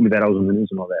friends told me that I was in the news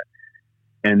and all that.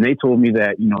 And they told me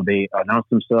that, they announced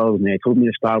themselves and they told me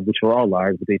to stop, which were all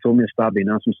lies, but they told me to stop. They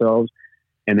announced themselves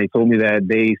and they told me that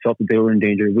they felt that they were in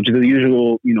danger, which is the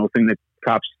usual, thing that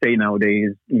cops say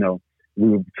nowadays.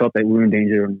 We felt that we were in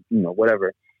danger and,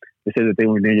 whatever. They said that they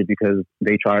were in danger because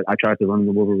I tried to run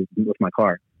them over with my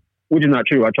car, which is not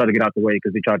true. I tried to get out the way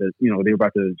because they tried to, they were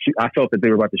about to shoot. I felt that they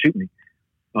were about to shoot me.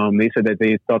 They said that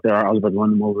they thought that I was about to run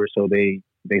them over, so they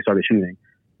started shooting.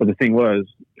 But the thing was,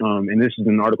 and this is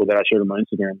an article that I shared on my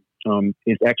Instagram,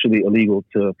 it's actually illegal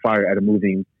to fire at a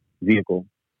moving vehicle.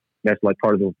 That's like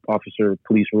part of the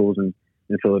police rules in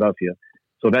Philadelphia.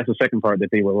 So that's the second part that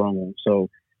they were wrong on. So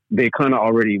they kind of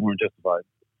already weren't justified,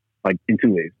 like in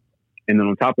two ways. And then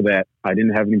on top of that, I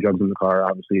didn't have any drugs in the car,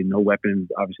 obviously, no weapons,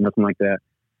 obviously nothing like that.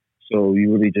 So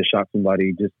you really just shot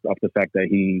somebody just off the fact that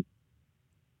he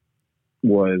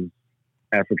was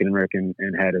African American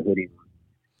and had a hoodie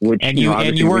on. Which, and you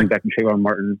weren't back to Trayvon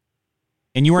Martin.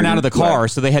 And you weren't out of the car,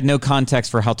 so they had no context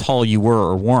for how tall you were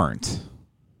or weren't.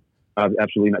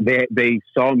 Absolutely not. They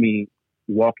saw me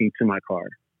walking to my car.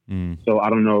 So I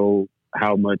don't know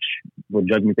how much what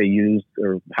judgment they used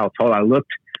or how tall I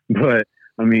looked, but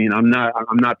I mean, I'm not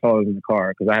taller than the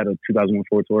car because I had a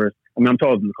 2004 Taurus. I mean, I'm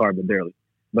taller than the car, but barely.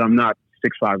 But I'm not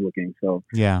 6'5" looking. So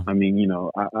yeah, I mean,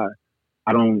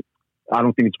 I don't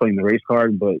think it's playing the race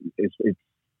card, but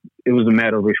it was a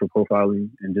matter of racial profiling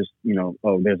and just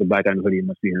oh, there's a black guy in the hoodie, it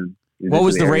must be him. What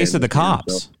was the race of the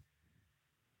cops?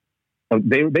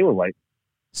 They were white.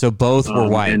 So both were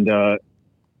white, and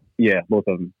yeah, both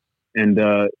of them. And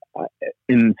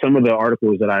in some of the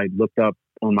articles that I looked up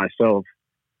on myself,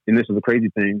 and this is the crazy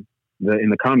thing, in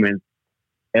the comments,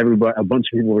 a bunch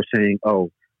of people were saying,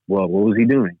 "Oh, well, what was he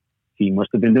doing? He must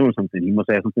have been doing something. He must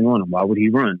have had something on him. Why would he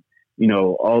run?"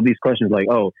 All these questions like,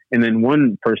 "Oh," and then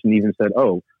one person even said,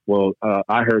 "Oh, well,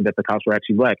 I heard that the cops were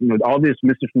actually black." All this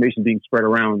misinformation being spread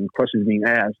around and questions being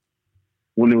asked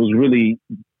when it was really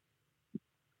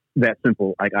that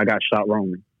simple. Like I got shot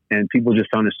wrongly, and people just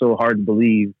found it so hard to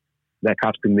believe that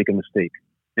cops could make a mistake,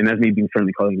 and that's me being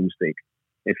friendly calling it a mistake,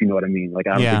 if you know what I mean. Like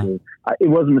I don't think it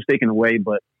was a mistake in a way,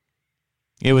 but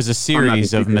it was a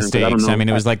series of mistakes. I mean,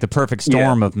 it was like the perfect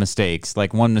storm of mistakes,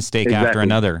 like one mistake after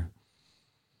another.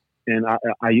 And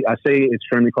I say it's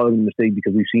friendly calling it a mistake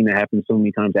because we've seen it happen so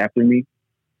many times after me,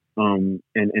 and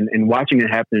watching it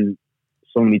happen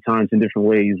so many times in different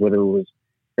ways, whether it was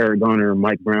Eric Garner,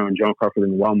 Mike Brown, John Crawford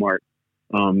in Walmart,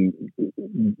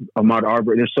 Ahmaud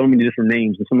Arbery. There's so many different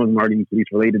names, and some of them aren't even police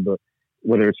related, but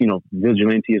whether it's,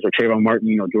 vigilantes or Trayvon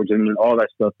Martin, George Zimmerman, all that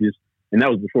stuff and that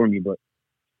was before me, but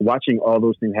watching all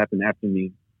those things happen after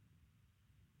me,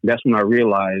 that's when I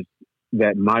realized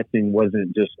that my thing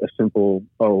wasn't just a simple,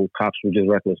 oh, cops were just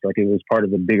reckless. Like it was part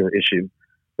of a bigger issue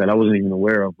that I wasn't even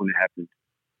aware of when it happened.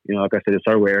 Like I said, it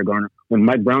started with Eric Garner. When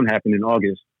Mike Brown happened in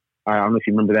August, I don't know if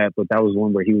you remember that, but that was the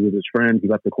one where he was with his friend. He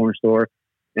left the corner store,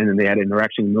 and then they had an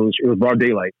interaction. It was broad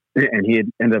daylight, and he had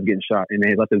ended up getting shot, and they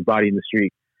had left his body in the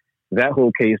street. That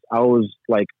whole case, I was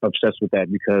like obsessed with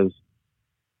that because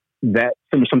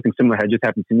something similar had just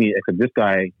happened to me, except this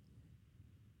guy,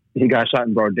 he got shot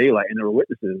in broad daylight, and there were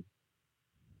witnesses,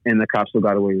 and the cops still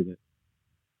got away with it.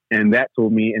 And that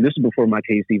told me, and this is before my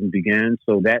case even began,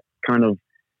 so that kind of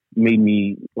made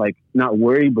me like not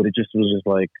worried, but it just was just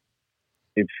like,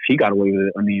 if he got away with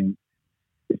it, I mean,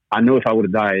 I know if I would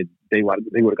have died, they would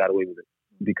have got away with it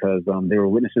because there were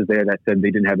witnesses there that said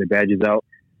they didn't have their badges out,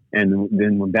 and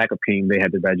then when backup came, they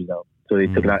had their badges out, so they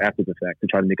took it out after the fact to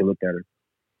try to make it look better,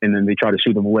 and then they tried to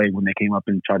shoot them away when they came up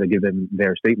and tried to give them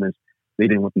their statements. They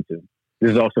didn't want them to.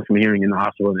 This is also from hearing in the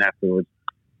hospital and afterwards.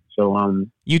 So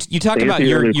you talked about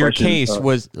your case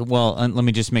was let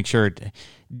me just make sure.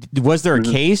 Was there a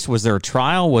case? Was there a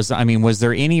trial? Was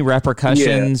there any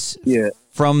repercussions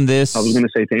from this? I was going to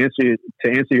say to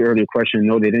answer your earlier question.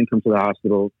 No, they didn't come to the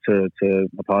hospital to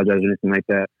apologize or anything like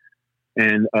that.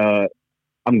 And I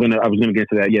was gonna get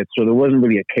to that. Yeah. So there wasn't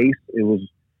really a case. It was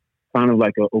kind of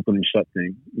like an open and shut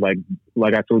thing.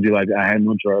 Like I told you, like I had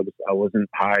no drugs. I wasn't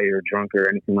high or drunk or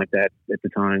anything like that at the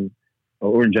time,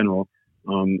 or in general.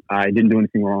 I didn't do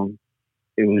anything wrong.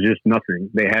 It was just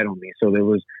nothing they had on me. So it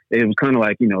was kind of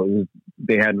like,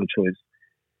 they had no choice.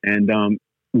 And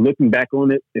looking back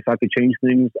on it, if I could change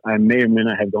things, I may or may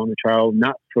not have gone to trial,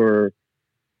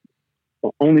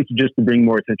 only just to bring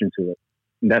more attention to it.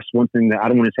 And that's one thing that I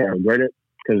don't want to say I regret it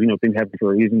because, things happen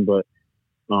for a reason, but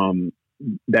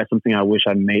that's something I wish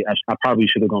I probably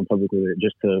should have gone public with it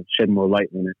just to shed more light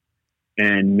on it.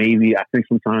 And maybe I think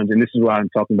sometimes, and this is why I'm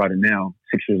talking about it now,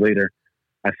 6 years later,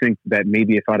 I think that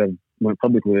maybe if I'd have went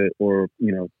public with it or,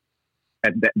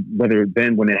 whether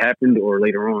then when it happened or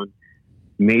later on,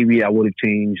 maybe I would have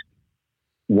changed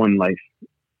one life.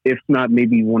 If not,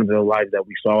 maybe one of the lives that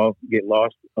we saw get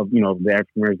lost of, the African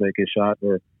Americans that get shot,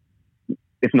 or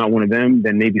if not one of them,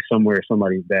 then maybe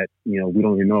somebody that, we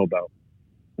don't even know about.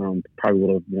 Probably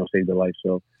would have, saved their life.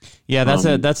 So yeah, that's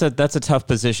a tough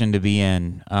position to be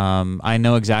in. I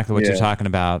know exactly what you're talking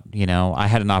about. I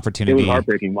had an opportunity. It was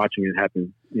heartbreaking watching it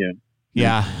happen. Yeah.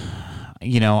 Yeah.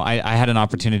 I had an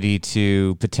opportunity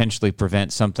to potentially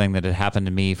prevent something that had happened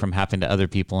to me from happening to other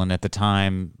people. And at the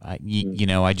time, I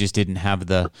just didn't have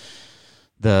the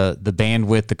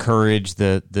bandwidth, the courage,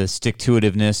 the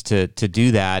stick-to-itiveness to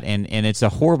do that. And it's a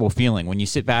horrible feeling when you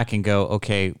sit back and go,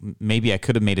 okay, maybe I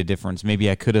could have made a difference. Maybe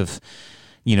I could have,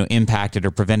 impacted or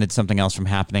prevented something else from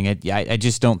happening. I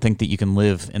just don't think that you can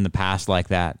live in the past like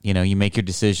that. You make your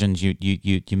decisions,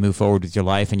 you move forward with your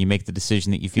life, and you make the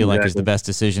decision that you feel like is the best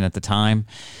decision at the time.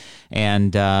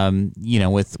 And,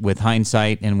 with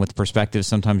hindsight and with perspective,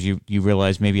 sometimes you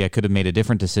realize maybe I could have made a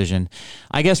different decision.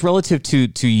 I guess relative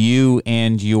to you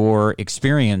and your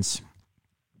experience,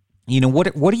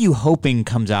 what are you hoping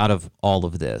comes out of all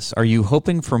of this? Are you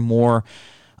hoping for more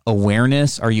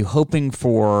awareness? Are you hoping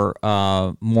for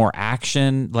more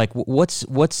action? Like,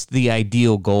 what's the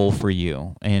ideal goal for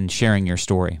you in sharing your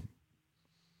story?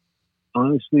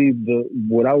 Honestly,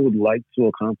 what I would like to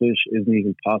accomplish isn't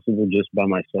even possible just by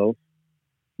myself,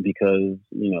 because,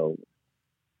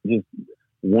 just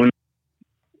one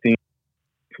thing,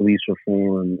 police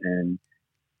reform and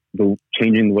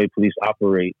changing the way police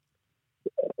operate.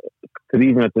 Because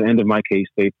even at the end of my case,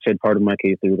 they said part of my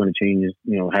case they were going to change,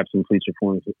 have some police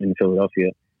reforms in Philadelphia.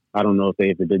 I don't know if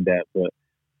they ever did that, but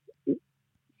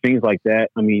things like that.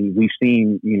 I mean, we've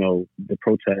seen, the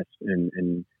protests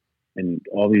and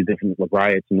all these different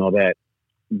riots and all that.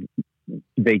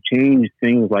 They change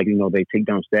things like, they take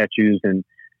down statues and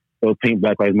they'll paint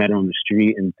Black Lives Matter on the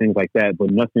street and things like that,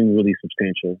 but nothing really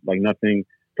substantial. Like nothing.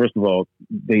 First of all,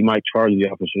 they might charge the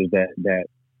officers that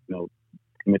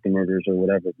commit the murders or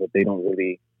whatever, but they don't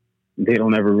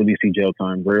ever really see jail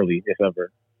time, rarely, if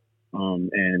ever.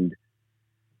 And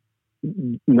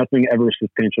nothing ever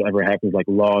substantial ever happens, like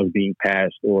laws being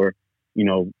passed or,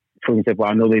 for example,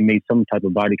 I know they made some type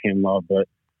of body cam law, but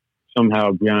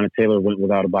somehow Breonna Taylor went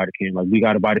without a body cam. Like, we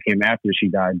got a body cam after she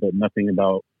died, but nothing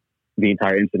about the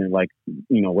entire incident. Like,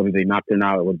 whether they knocked her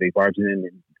out or whether they barged in,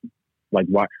 and like,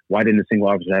 why didn't a single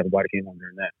officer have a body cam on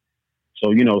during that?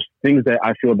 So, things that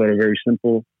I feel that are very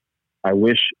simple, I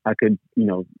wish I could,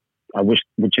 I wish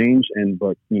would change,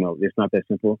 but it's not that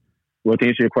simple. Well, to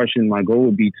answer your question, my goal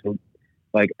would be to,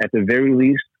 like, at the very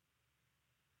least,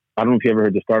 I don't know if you ever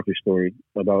heard the Starfish story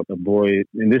about a boy,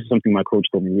 and this is something my coach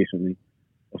told me recently,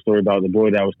 a story about the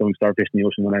boy that was throwing starfish in the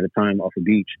ocean one at a time off a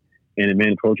beach, and a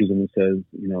man approaches him and says,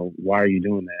 why are you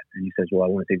doing that? And he says, well, I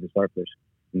want to save the starfish.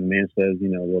 And the man says,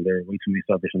 well, there are way too many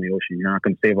starfish in the ocean. You're not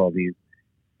going to save all these.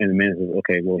 And the man says,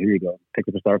 okay, well, here you go. Pick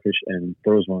up a starfish and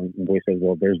throws one. And the boy says,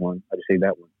 well, there's one. I just saved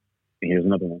that one. And here's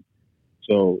another one.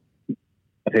 So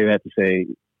I say that to say,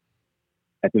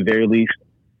 at the very least,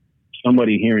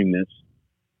 somebody hearing this,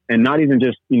 and not even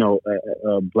just,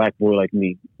 a black boy like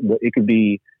me. It could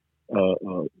be a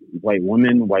white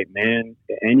woman, white man,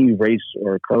 any race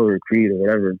or color or creed or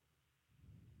whatever.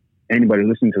 Anybody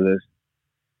listening to this,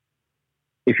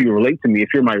 if you relate to me, if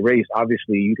you're my race,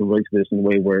 obviously you can relate to this in a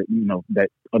way where, that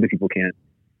other people can't.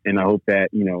 And I hope that,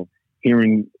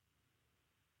 hearing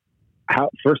how,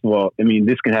 first of all, I mean,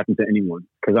 this can happen to anyone,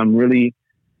 because I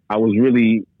was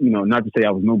really, not to say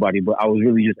I was nobody, but I was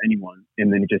really just anyone.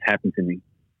 And then it just happened to me.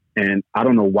 And I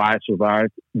don't know why I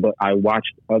survived, but I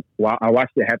watched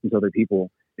it happen to other people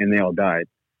and they all died.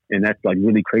 And that's like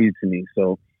really crazy to me.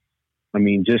 So, I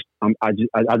mean, I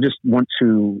just want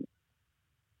to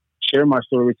share my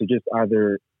story to just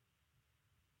either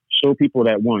show people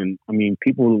that, one, I mean,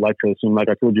 people like to assume, like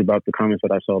I told you about the comments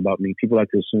that I saw about me, people like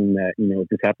to assume that, if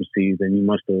this happens to you, then you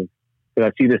must have, because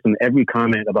I see this in every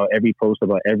comment about every post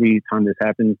about every time this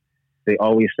happens, they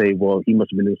always say, well, he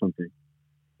must have been doing something.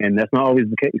 And that's not always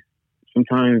the case.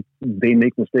 Sometimes they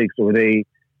make mistakes, or you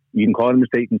can call it a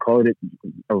mistake, you can call it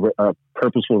a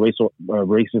purposeful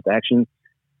racist action,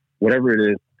 whatever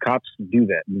it is. Cops do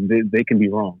that. They can be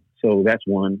wrong. So that's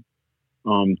one.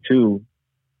 Two,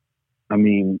 I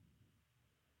mean,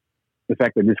 the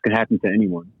fact that this can happen to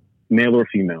anyone, male or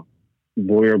female,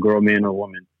 boy or girl, man or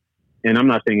woman. And I'm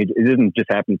not saying it doesn't just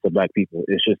happen to black people.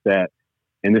 It's just that,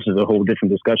 and this is a whole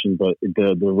different discussion, but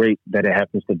the rate that it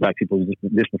happens to black people is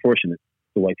disproportionate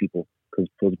to white people.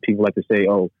 Because people like to say,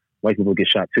 oh, white people get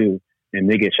shot too, and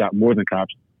they get shot more than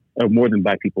cops, or more than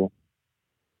black people.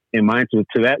 And my answer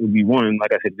to that would be, one,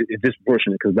 like I said, it's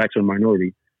disproportionate because blacks are a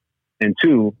minority. And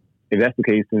two, if that's the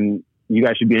case, then you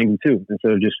guys should be angry too,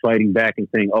 instead of just fighting back and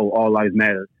saying, oh, all lives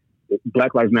matter.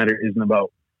 Black Lives Matter isn't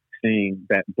about saying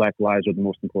that black lives are the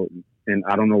most important. And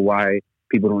I don't know why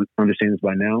people don't understand this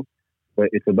by now, but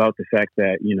it's about the fact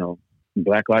that,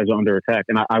 black lives are under attack.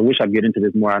 And I wish I'd get into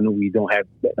this more. I know we don't have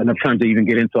enough time to even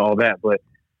get into all that, but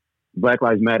Black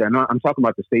Lives Matter, and I'm talking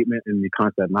about the statement and the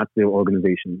concept, not the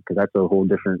organization, because that's a whole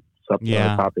different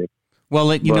topic. Well,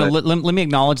 let me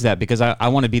acknowledge that, because I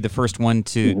want to be the first one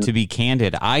to be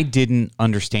candid. I didn't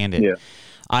understand it. Yeah.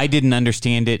 I didn't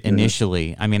understand it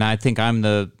initially. I mean, I think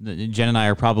Jen and I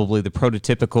are probably the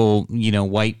prototypical,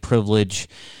 white privilege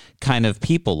kind of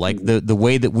people. Like the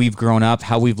way that we've grown up,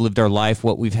 how we've lived our life,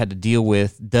 what we've had to deal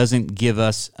with doesn't give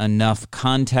us enough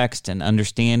context and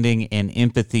understanding and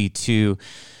empathy to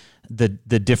the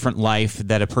different life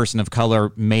that a person of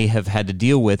color may have had to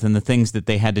deal with and the things that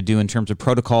they had to do in terms of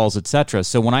protocols, etc.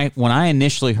 So when I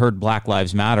initially heard Black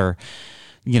Lives Matter,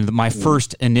 my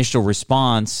first initial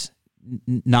response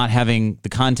not having the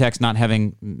context, not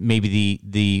having maybe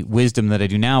the wisdom that I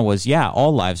do now was,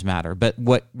 all lives matter. But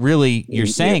what really you're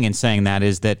saying in saying that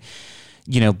is that,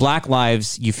 Black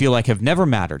lives you feel like have never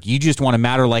mattered. You just want to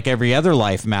matter like every other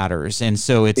life matters. And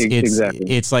so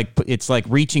it's like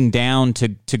reaching down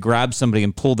to grab somebody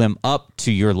and pull them up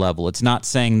to your level. It's not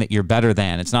saying that you're better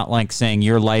than. It's not like saying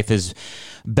your life is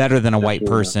better than a white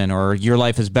person or your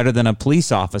life is better than a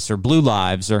police officer, blue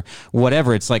lives or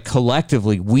whatever. It's like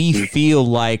collectively we feel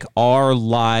like our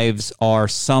lives are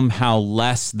somehow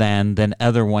less than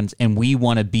other ones, and we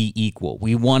want to be equal.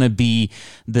 We want to be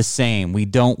the same. We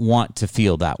don't want to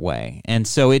feel that way. And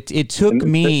so it took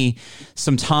me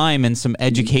some time and some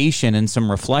education and some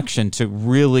reflection to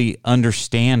really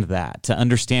understand that, to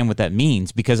understand what that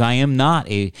means, because I am not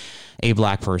a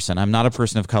Black person. I'm not a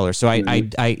person of color. So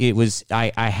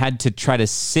I had to try to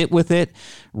sit with it,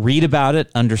 read about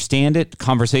it, understand it.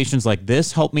 Conversations like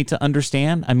this helped me to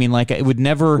understand. I mean, like, it would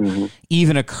never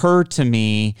even occur to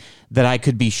me that I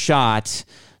could be shot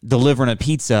delivering a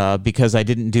pizza because I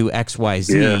didn't do X, Y,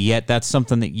 Z. Yeah. Yet that's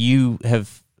something that you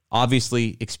have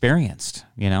obviously experienced,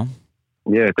 Yeah.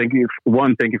 Thank you.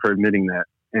 One, thank you for admitting that.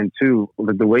 And two,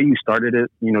 the way you started it,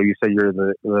 you said you're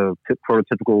the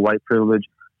prototypical white privilege.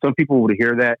 Some people would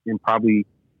hear that and probably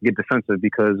get defensive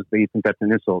because they think that's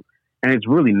an insult. And it's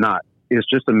really not. It's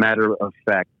just a matter of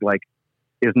fact. Like,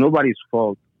 it's nobody's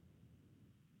fault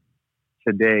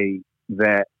today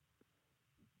that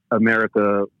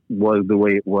America was the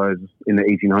way it was in the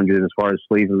 1800s as far as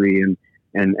slavery and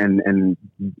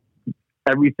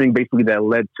everything basically that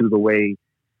led to the way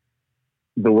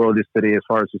the world is today as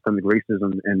far as systemic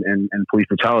racism and police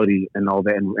brutality and all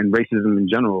that and racism in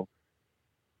general.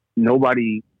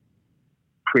 Nobody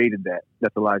created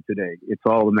that's alive today. It's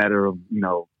all a matter of,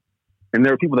 and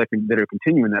there are people that are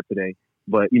continuing that today,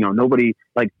 but nobody,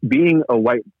 like, being a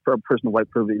person of white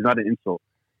privilege is not an insult.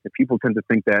 If people tend to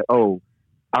think that, oh,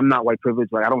 I'm not white privilege,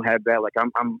 like I don't have that, like I'm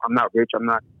not rich,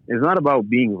 it's not about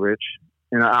being rich.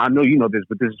 And I know you know this,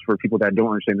 but this is for people that don't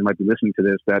understand, that might be listening to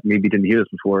this, that maybe didn't hear this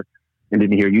before and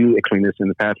didn't hear you explain this in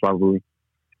the past probably.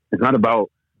 It's not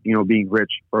about, being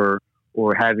rich or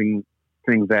having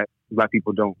things that Black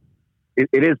people don't.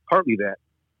 It is partly that,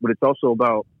 but it's also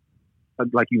about,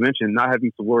 like you mentioned, not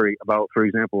having to worry about, for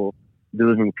example,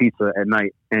 delivering pizza at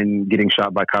night and getting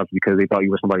shot by cops because they thought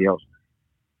you were somebody else.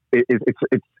 It's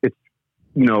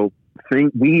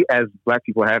we as Black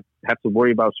people have to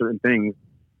worry about certain things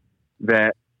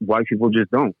that white people just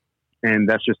don't. And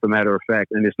that's just a matter of fact.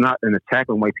 And it's not an attack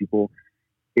on white people.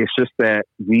 It's just that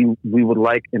we would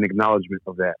like an acknowledgement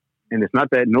of that. And it's not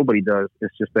that nobody does.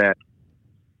 It's just that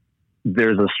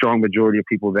there's a strong majority of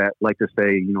people that like to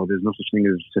say, there's no such thing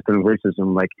as systemic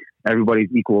racism. Like, everybody's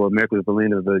equal. America is the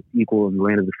land of the equal and the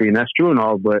land of the free. And that's true and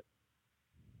all. But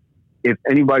if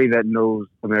anybody that knows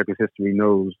America's history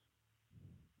knows,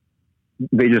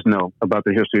 they just know about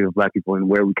the history of Black people and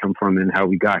where we come from and how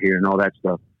we got here and all that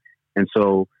stuff. And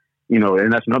so,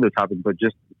 and that's another topic, but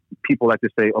just people like to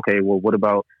say, okay, well, what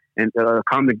about, and a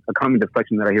common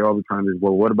deflection that I hear all the time is,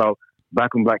 well, what about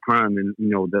Black on Black crime and,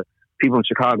 the people in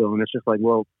Chicago? And it's just like,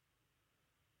 well,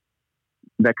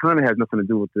 that kind of has nothing to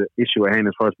do with the issue at hand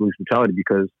as far as police brutality,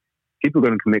 because people are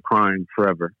going to commit crime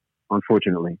forever,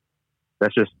 unfortunately.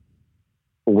 That's just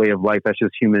a way of life. That's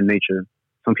just human nature.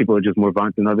 Some people are just more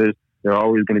violent than others. There are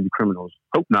always going to be criminals.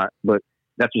 Hope not, but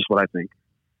that's just what I think.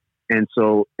 And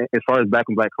so as far as Black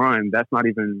on Black crime, that's not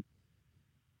even,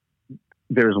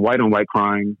 there's white on white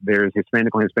crime, there's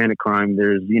Hispanic on Hispanic crime,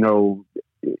 there's,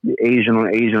 Asian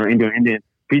on Asian or Indian on Indian.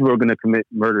 People are going to commit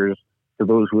murders to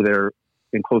those who they're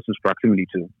in closest proximity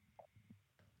to.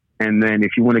 And then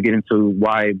if you want to get into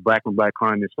why Black on Black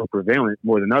crime is so prevalent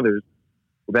more than others,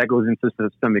 well, that goes into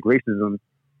systemic racism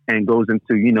and goes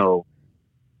into,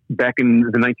 back in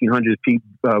the 1900s,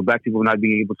 Black people not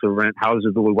being able to rent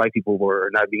houses the way white people were, or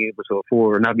not being able to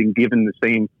afford, or not being given the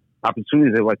same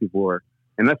opportunities that white people were.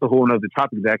 And that's a whole other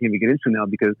topic that I can't even get into now,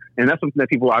 and that's something that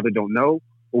people either don't know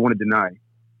or want to deny.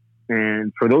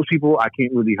 And for those people, I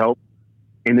can't really help,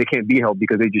 and they can't be helped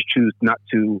because they just choose not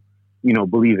to,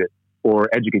 believe it or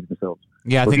educate themselves.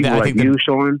 Yeah, but I think you,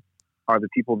 Sean, are the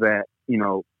people that,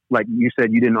 like you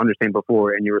said, you didn't understand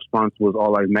before, and your response was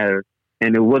all lives matter.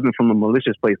 And it wasn't from a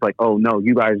malicious place, like, oh, no,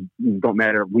 you guys don't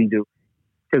matter, we do.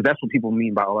 Because that's what people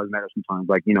mean by all lives matter sometimes.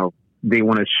 Like, they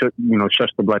want to shush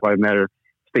the Black Lives Matter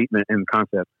statement and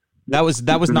concept. That was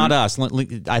not us.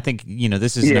 I think,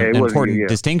 this is an important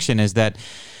distinction, is that,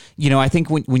 I think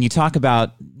when you talk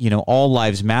about, all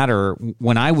lives matter,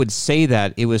 when I would say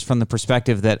that, it was from the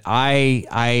perspective that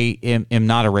I am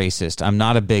not a racist. I'm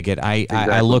not a bigot.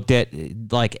 I looked at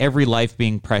like every life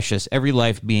being precious, every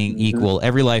life being equal,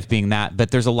 every life being that.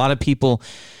 But there's a lot of people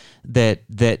that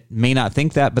may not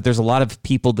think that, but there's a lot of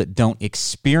people that don't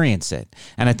experience it.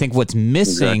 And I think what's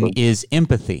missing is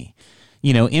empathy.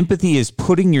 Empathy is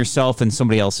putting yourself in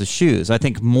somebody else's shoes. I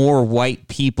think more white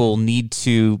people need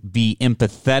to be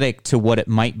empathetic to what it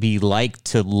might be like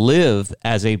to live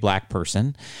as a black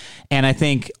person. And I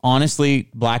think, honestly,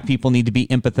 black people need to be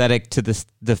empathetic to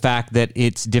the fact that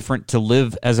it's different to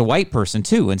live as a white person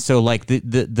too. And so like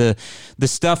the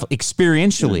stuff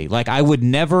experientially, like I would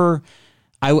never...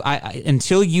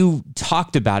 until you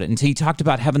talked about it, until you talked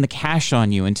about having the cash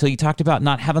on you, until you talked about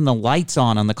not having the lights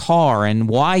on the car and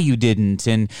why you didn't,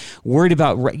 and worried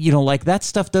about, like that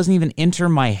stuff doesn't even enter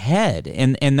my head.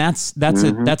 And that's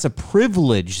a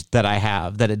privilege that I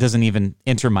have, that it doesn't even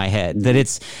enter my head,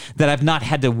 that I've not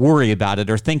had to worry about it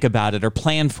or think about it or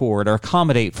plan for it or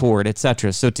accommodate for it,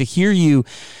 etc. So to hear you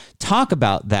talk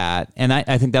about that, and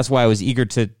I think that's why I was eager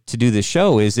to do this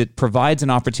show, is it provides an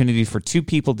opportunity for two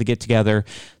people to get together,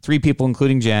 three people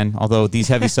including Jen, although these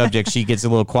heavy subjects she gets a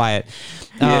little quiet.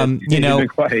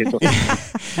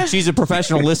 She's a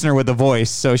professional listener with a voice,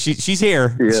 so she's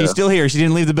here. She's still here. She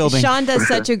didn't leave the building. Sean does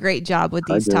such a great job with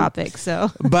these topics.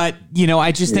 So, but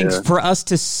I just think for us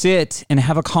to sit and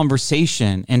have a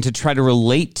conversation and to try to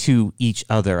relate to each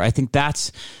other, I think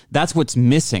that's what's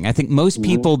missing. I think most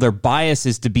people, their bias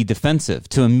is to be defensive,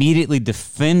 to immediately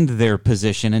defend their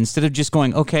position instead of just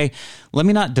going, okay, let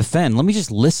me not defend. Let me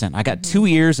just listen. I got two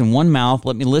ears and one mouth.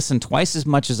 Let me listen twice as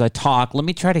much as I talk. Let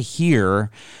me try to hear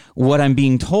what I'm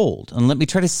being told, and let me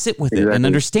try to sit with it and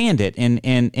understand it, and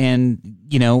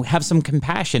have some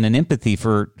compassion and empathy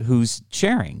for who's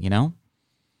sharing,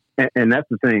 And that's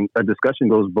the thing. A discussion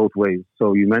goes both ways.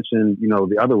 So you mentioned,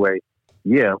 the other way.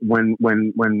 Yeah, when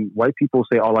white people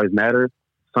say all lives matter,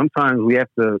 sometimes we have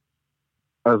to,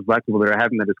 us black people that are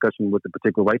having that discussion with a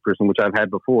particular white person, which I've had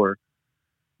before,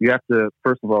 you have to,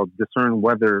 first of all, discern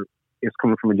whether it's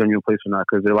coming from a genuine place or not.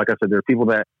 Because like I said, there are people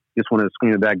that just want to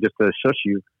scream it back just to shush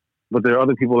you. But there are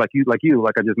other people like you,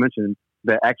 like I just mentioned,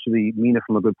 that actually mean it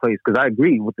from a good place. Because I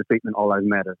agree with the statement, all lives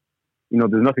matter.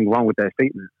 There's nothing wrong with that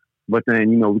statement. But then,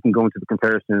 we can go into the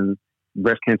comparison,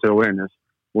 breast cancer awareness.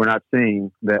 We're not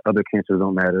saying that other cancers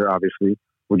don't matter, obviously.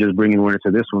 We're just bringing awareness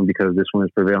to this one because this one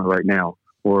is prevalent right now,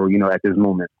 or, at this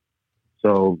moment.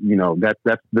 So,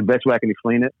 that's the best way I can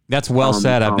explain it. That's well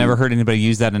said. I've never heard anybody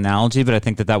use that analogy, but I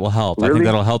think that will help. Really? I think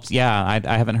that'll help. Yeah,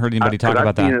 I haven't heard anybody talk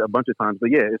about that. I've seen it a bunch of times.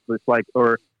 But yeah, it's like,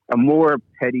 or a more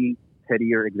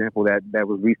pettier example that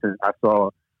was recent. I saw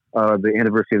the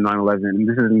anniversary of 9/11, and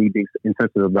this isn't me being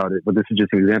insensitive about it, but this is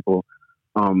just an example.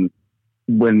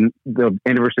 When the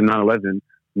anniversary of 9/11,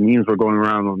 memes were going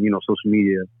around on, social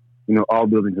media, all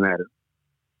buildings matter.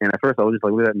 And at first I was just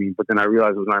like, what does that mean? But then I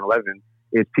realized it was 9/11.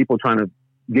 It's people trying to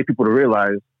get people to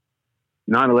realize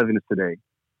 9/11 is today.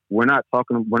 We're not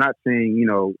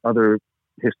saying, other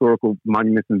historical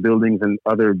monuments and buildings and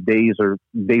other days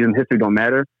in history don't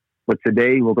matter. But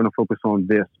today we're going to focus on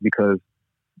this because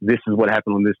this is what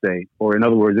happened on this day. Or in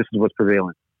other words, this is what's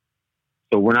prevalent.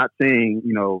 So we're not saying,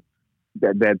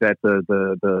 that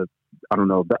the I don't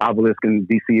know, the obelisk in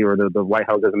DC or the White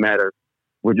House doesn't matter.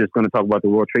 We're just going to talk about the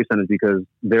World Trade Centers because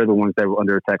they're the ones that were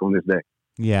under attack on this day.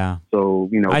 Yeah. So,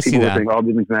 people are saying all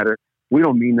buildings matter. We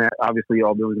don't mean that. Obviously,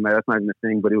 all buildings matter. That's not even a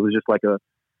thing, but it was just like a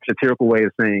satirical way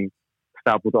of saying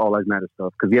stop with the all lives matter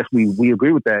stuff. Because yes, we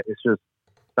agree with that. It's just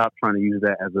stop trying to use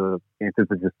that as a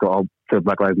antithesis to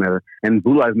Black Lives Matter. And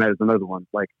Blue Lives Matter is another one.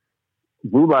 Like,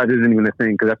 Blue Lives isn't even a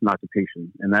thing because that's an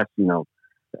occupation. And that's,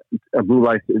 a blue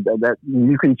life that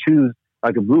you can choose,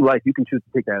 like a blue life, you can choose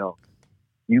to take that off.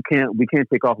 We can't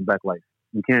take off a black life.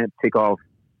 We can't take off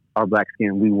our black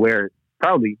skin. We wear it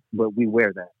proudly, but we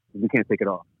wear that. We can't take it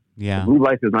off. Yeah. A blue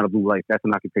life is not a blue life. That's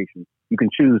an occupation. You can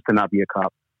choose to not be a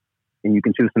cop, and you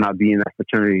can choose to not be in that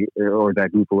fraternity or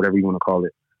that group or whatever you want to call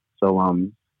it. So,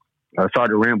 sorry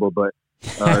to ramble, but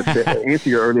to answer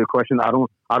your earlier question, I don't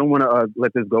want to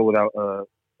let this go without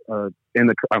end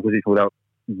the conversation without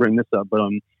bringing this up. But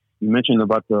you mentioned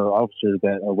about the officers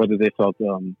that whether they felt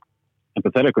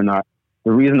empathetic or not.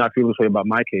 The reason I feel this way about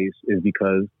my case is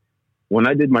because when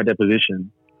I did my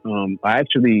deposition, I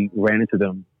actually ran into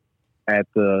them at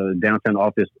the downtown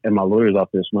office, at my lawyer's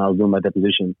office when I was doing my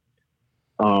deposition.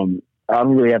 I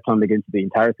don't really have time to get into the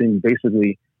entire thing.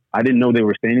 Basically, I didn't know they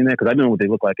were standing there because I didn't know what they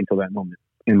looked like until that moment.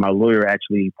 And my lawyer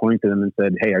actually pointed to them and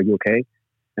said, "Hey, are you okay?"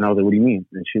 And I was like, what do you mean?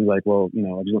 And she was like, well,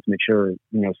 I just want to make sure,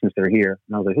 since they're here.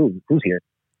 And I was like, who's here?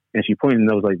 And she pointed and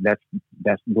I was like,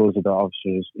 those are the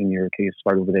officers in your case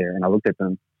right over there. And I looked at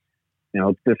them and I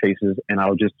looked at their faces and I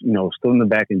was just, still in the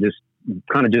back and just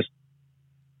kind of just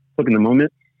took in the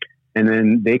moment. And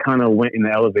then they kind of went in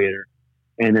the elevator.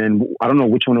 And then I don't know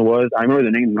which one it was. I remember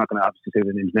the names. I'm not going to obviously say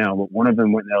the names now, but one of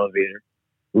them went in the elevator,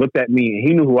 looked at me, and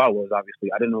he knew who I was, obviously.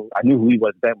 I didn't know. I knew who he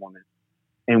was at that moment.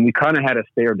 And we kind of had a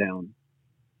stare down.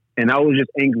 And I was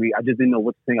just angry. I just didn't know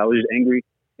what to think. I was just angry.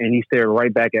 And he stared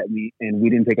right back at me, and we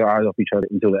didn't take our eyes off each other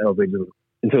until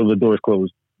the doors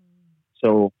closed.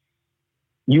 So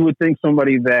you would think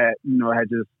somebody that,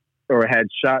 had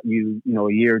shot you,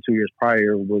 a year or 2 years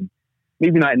prior would,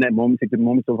 maybe not in that moment, take the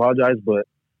moment to apologize, but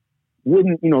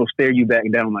wouldn't, stare you back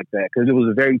down like that. Because it was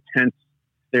a very tense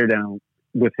stare down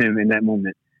with him in that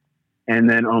moment. And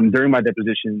then during my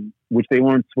deposition, which they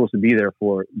weren't supposed to be there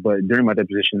for, but during my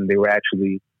deposition, they were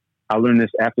actually, I learned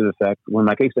this after the fact. When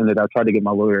my case ended, I tried to get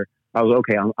my lawyer. I was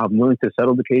okay, I'm willing to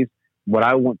settle the case, but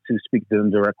I want to speak to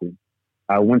them directly.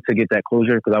 I want to get that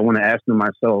closure because I want to ask them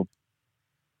myself,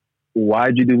 why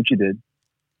did you do what you did?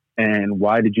 And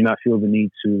why did you not feel the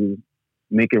need to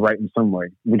make it right in some way?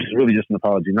 Which is really just an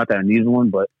apology. Not that I needed one,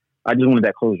 but I just wanted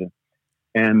that closure.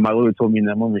 And my lawyer told me in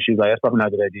that moment, she was like, that's probably not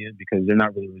a good idea because they're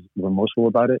not really remorseful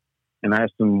about it. And I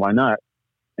asked them, why not?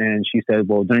 And she said,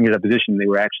 well, during your deposition, they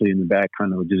were actually in the back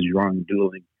kind of just drawing,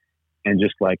 doodling, and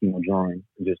just like, drawing,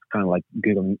 just kind of like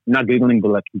giggling. Not giggling,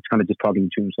 but like he's kind of just talking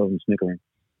to himself and snickering.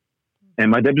 And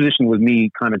my deposition was me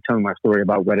kind of telling my story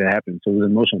about what had happened. So it was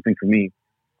an emotional thing for me.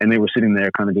 And they were sitting there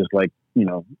kind of just like,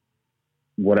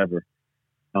 whatever.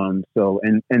 So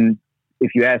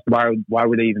if you ask why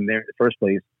were they even there in the first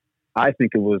place, I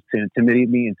think it was to intimidate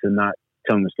me and to not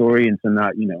tell them the story and to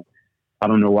not, I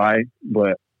don't know why,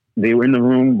 but they were in the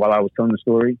room while I was telling the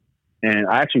story. And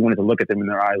I actually wanted to look at them in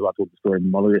their eyes while I told the story.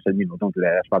 My lawyer said, don't do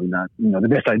that. That's probably not, the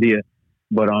best idea.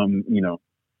 But,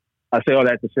 I say all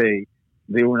that to say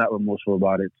they were not remorseful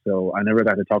about it. So I never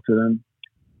got to talk to them.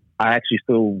 I actually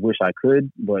still wish I could,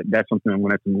 but that's something I'm going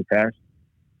to have to move past.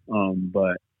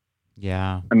 But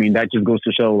yeah, I mean, that just goes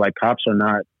to show like cops are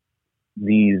not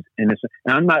these innocent.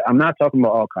 And I'm not talking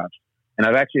about all cops. And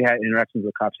I've actually had interactions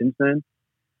with cops since then.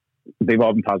 They've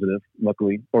all been positive,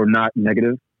 luckily, or not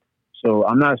negative. So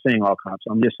I'm not saying all cops.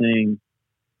 I'm just saying,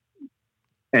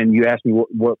 and you asked me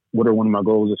what are one of my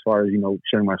goals as far as,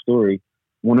 sharing my story.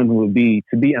 One of them would be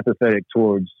to be empathetic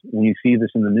towards when you see this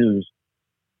in the news,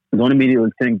 don't immediately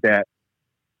think that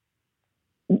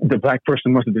the black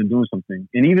person must have been doing something.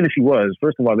 And even if he was,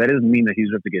 first of all, that doesn't mean that he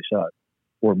deserved to get shot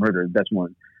or murdered. That's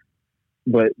one.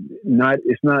 But not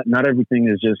everything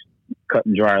is just cut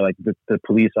and dry. Like the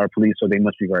police are police, so they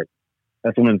must be right.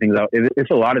 That's one of the things. It's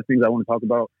a lot of things I want to talk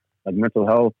about, like mental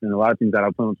health, and a lot of things that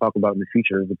I plan to talk about in the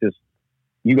future. But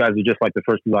you guys are just like the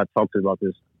first people I talked to about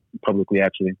this publicly,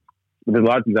 actually. But there's a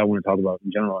lot of things I want to talk about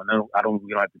in general, and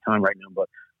we don't have the time right now. But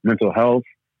mental health,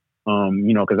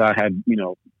 because I had,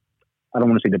 I don't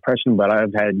want to say depression, but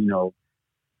I've had,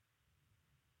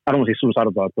 I don't want to say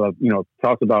suicidal thoughts, but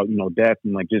talked about, death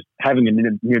and like just having a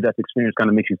near-death experience kind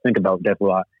of makes you think about death a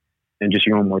lot and just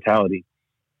your own mortality.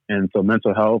 And so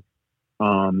mental health,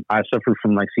 I suffered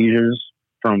from like seizures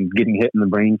from getting hit in the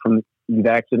brain from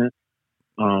the accident.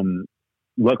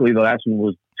 Luckily, the last one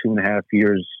was 2.5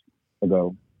 years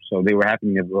ago. So they were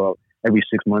happening about every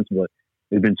 6 months, but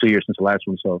it's been 2 years since the last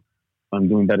one. So I'm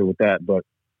doing better with that. But,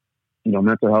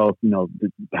 mental health,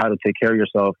 how to take care of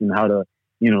yourself and how to,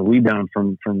 rebound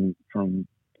from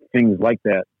things like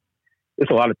that.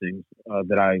 It's a lot of things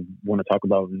that I want to talk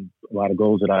about and a lot of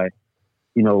goals that I,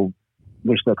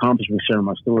 wish to accomplish with sharing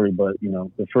my story. But,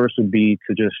 the first would be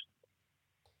to just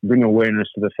bring awareness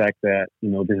to the fact that,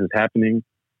 this is happening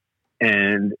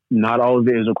and not all of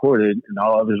it is recorded and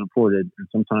not all of it is reported. And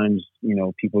sometimes,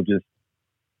 people just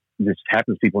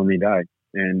happens to people and they die.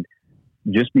 And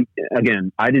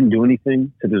again, I didn't do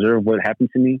anything to deserve what happened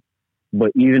to me.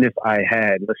 But even if I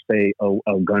had, let's say,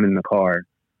 a gun in the car,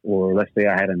 or let's say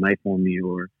I had a knife on me,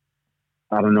 or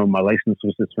I don't know, my license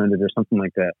was suspended or something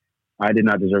like that, I did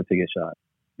not deserve to get shot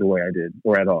the way I did,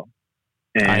 or at all.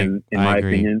 And in my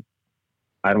opinion,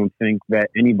 I don't think that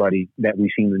anybody that we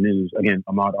see in the news, again,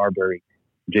 Ahmaud Arbery,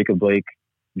 Jacob Blake,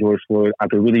 George Floyd, I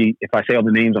could really, if I say all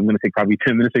the names, I'm going to take probably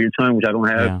 10 minutes of your time, which I don't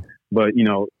have. Yeah. But,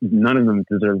 none of them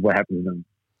deserve what happened to them.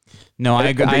 No, I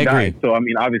agree. So, I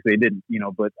mean, obviously they didn't,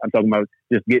 but I'm talking about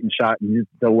just getting shot and just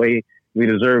the way we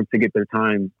deserve to get their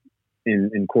time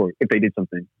in court if they did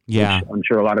something. Yeah. Which I'm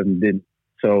sure a lot of them didn't.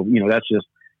 So, that's just,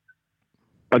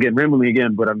 again, rambling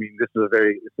again, but I mean, this is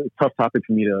it's a tough topic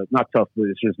for me to, not tough, but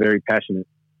it's just very passionate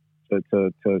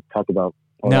to talk about.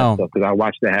 all that stuff, because I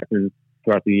watched that happen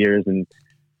throughout the years, and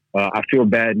I feel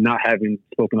bad not having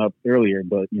spoken up earlier,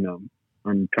 but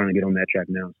I'm trying to get on that track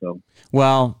now. So,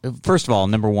 well, first of all,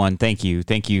 number one, thank you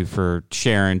for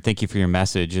sharing. Thank you for your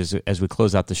message. As we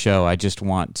close out the show, I just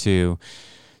want to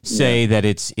say that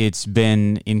it's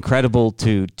been incredible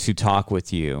to talk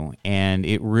with you, and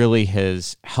it really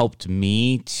has helped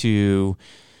me to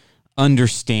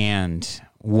understand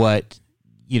what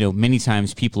many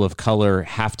times people of color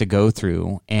have to go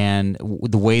through, and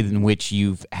the way in which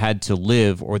you've had to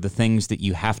live, or the things that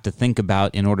you have to think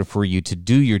about in order for you to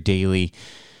do your daily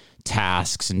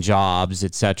tasks and jobs,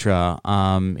 etc.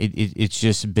 It's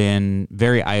just been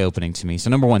very eye-opening to me. So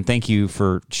number one, thank you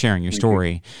for sharing your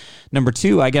story. Number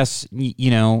two, I guess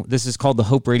this is called the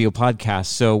Hope Radio Podcast.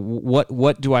 So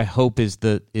what do I hope is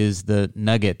the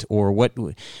nugget, or what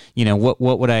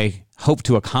would I hope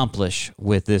to accomplish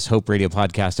with this Hope Radio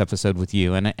Podcast episode with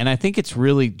you? And I think it's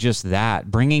really just that,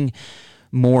 bringing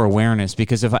more awareness,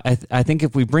 because I think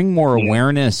if we bring more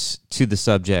awareness to the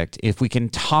subject, if we can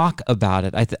talk about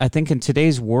it, I think in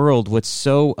today's world, what's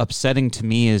so upsetting to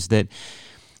me is that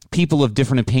people of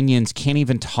different opinions can't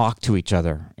even talk to each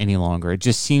other any longer. It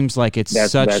just seems like it's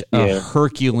such a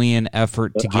Herculean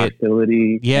effort to get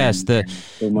hostility. Yes, the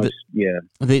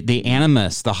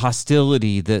animus, the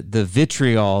hostility, the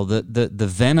vitriol, the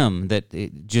venom that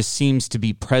it just seems to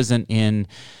be present in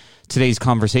today's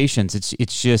conversations.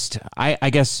 It's just, I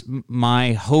guess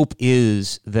my hope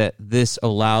is that this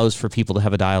allows for people to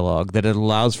have a dialogue, that it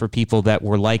allows for people that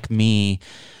were like me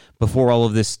before all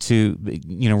of this to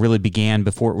really began,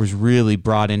 before it was really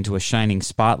brought into a shining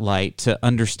spotlight, to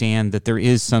understand that there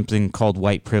is something called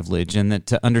white privilege, and that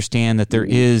to understand that there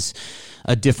is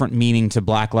a different meaning to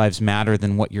Black Lives Matter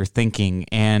than what you're thinking,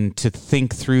 and to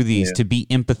think through these, to be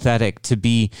empathetic, to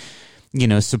be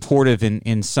supportive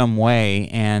in some way,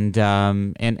 and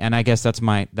I guess that's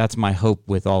my hope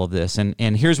with all of this.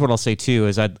 And here's what I'll say too: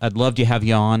 is I'd love to have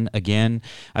you on again.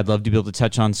 I'd love to be able to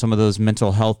touch on some of those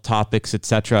mental health topics,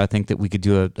 etc. I think that we could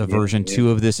do a version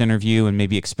 2 of this interview and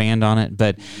maybe expand on it.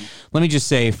 But let me just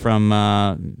say from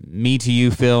me to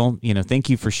you, Phil, thank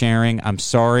you for sharing. I'm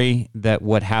sorry that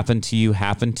what happened to you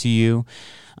happened to you.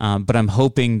 But I'm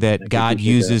hoping that God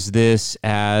uses this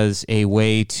as a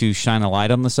way to shine a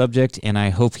light on the subject, and I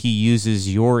hope He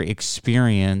uses your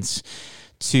experience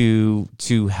to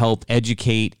help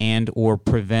educate and or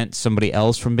prevent somebody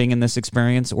else from being in this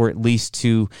experience, or at least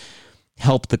to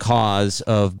help the cause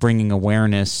of bringing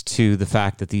awareness to the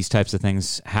fact that these types of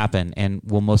things happen and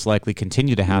will most likely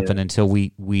continue to happen until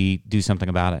we do something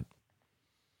about it.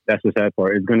 That's the sad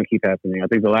part. It's going to keep happening. I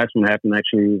think the last one happened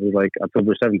actually was like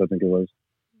October 7th, I think it was.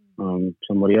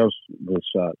 Somebody else was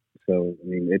shot. So, I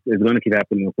mean, it's going to keep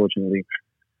happening, unfortunately.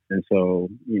 And so,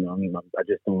 I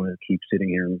just don't want to keep sitting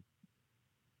here and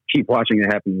keep watching it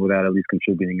happen without at least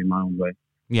contributing in my own way.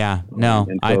 Yeah, no.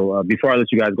 And so, before I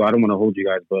let you guys go, I don't want to hold you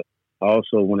guys, but I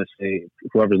also want to say,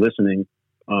 whoever's listening,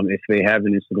 if they have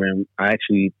an Instagram, I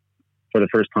actually, for the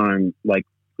first time,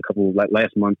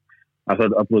 last month, I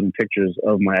started uploading pictures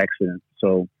of my accident.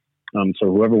 So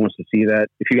whoever wants to see that,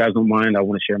 if you guys don't mind, I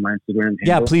want to share my Instagram handle.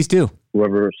 Yeah, please do.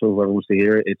 Whoever wants to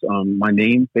hear it, it's my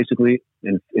name basically,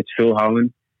 and it's Phil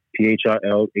Holland,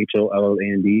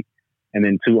 PhilHolland, and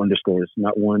then 2 underscores,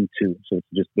 not 1, 2. So it's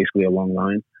just basically a long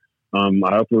line. I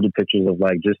uploaded pictures of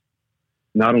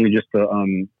not only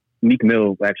the Meek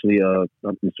Mill, actually,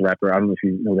 this rapper. I don't know if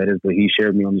you know who that is, but he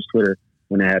shared me on his Twitter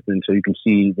when it happened, so you can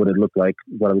see what it looked like,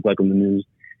 what I looked like on the news.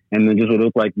 And then just what it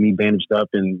looked like, me bandaged up,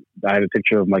 and I have a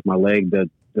picture of my leg, the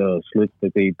slits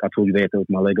that I told you they had to with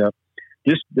my leg up.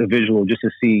 Just the visual, just to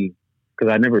see,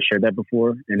 because I never shared that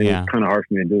before, and it was kind of hard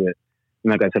for me to do it.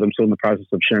 And like I said, I'm still in the process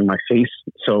of sharing my face,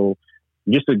 so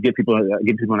just to give people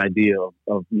an idea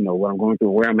of what I'm going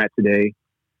through, where I'm at today.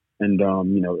 And,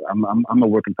 I'm a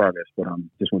work in progress, but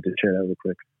just wanted to share that real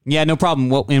quick. Yeah, no problem.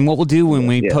 What we'll do when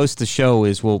we post the show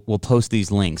is we'll post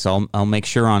these links. I'll make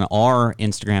sure on our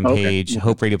Instagram page,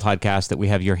 Hope Radio Podcast, that we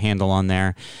have your handle on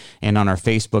there, and on our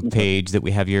Facebook page that we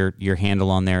have your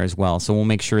handle on there as well. So we'll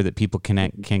make sure that people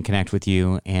can connect with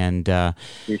you. And,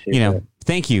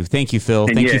 thank you, Phil.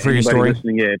 And thank you for your story.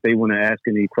 Listening, if they want to ask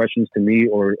any questions to me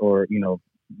or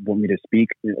want me to speak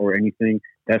or anything,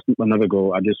 that's another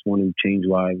goal. I just want to change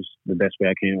lives the best way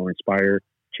I can, or inspire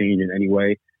change in any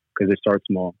way, because it starts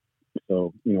small.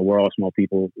 So, we're all small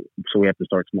people, so we have to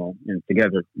start small, and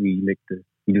together we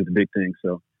do the big thing.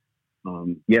 So,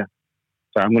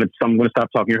 So I'm gonna stop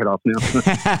talking your head off now.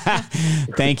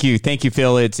 Thank you,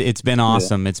 Phil. It's been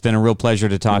awesome. It's been a real pleasure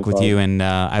to talk with you, and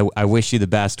I wish you the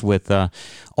best with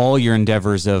all your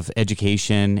endeavors of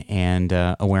education and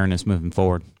awareness moving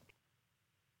forward.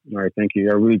 All right. Thank you.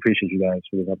 I really appreciate you guys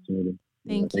for this opportunity.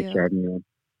 Thanks Thanks for having me on.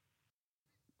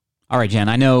 All right, Jen,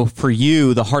 I know for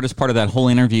you, the hardest part of that whole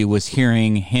interview was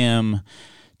hearing him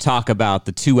talk about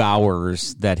the 2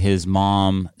 hours that his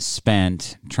mom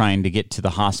spent trying to get to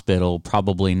the hospital,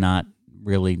 probably not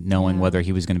really knowing whether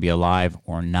he was going to be alive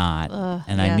or not.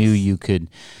 And I knew you could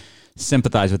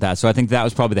sympathize with that. So I think that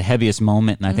was probably the heaviest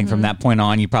moment. And I think from that point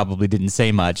on, you probably didn't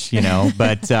say much,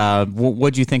 But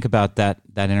what do you think about that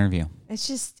interview?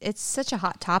 It's such a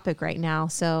hot topic right now.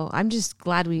 So I'm just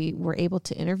glad we were able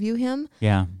to interview him.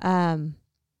 Yeah.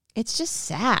 It's just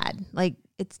sad. Like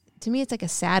to me, it's like a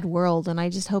sad world. And I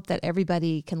just hope that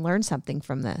everybody can learn something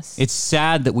from this. It's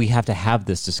sad that we have to have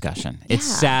this discussion. Yeah. It's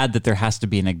sad that there has to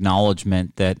be an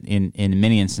acknowledgement that in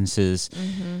many instances,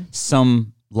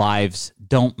 some lives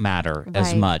don't matter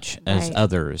as much as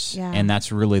others. Yeah. And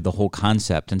that's really the whole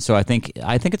concept. And so I think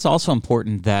it's also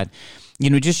important that,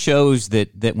 it just shows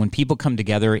that when people come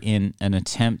together in an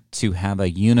attempt to have a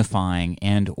unifying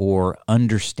and or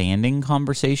understanding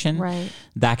conversation,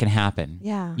 that can happen.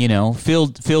 Yeah. Phil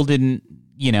didn't,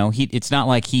 it's not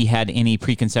like he had any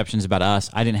preconceptions about us.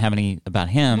 I didn't have any about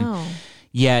him. No.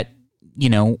 Yet,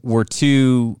 we're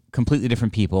two completely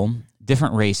different people,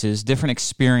 different races, different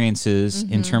experiences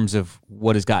in terms of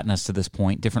what has gotten us to this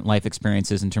point, different life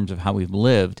experiences in terms of how we've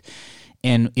lived.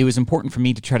 And it was important for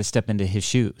me to try to step into his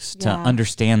shoes, to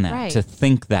understand that, to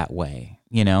think that way,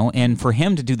 and for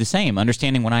him to do the same,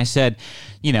 understanding when I said,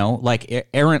 like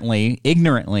errantly,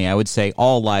 ignorantly, I would say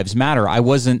all lives matter. I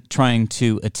wasn't trying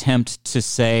to attempt to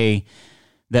say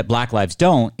that Black lives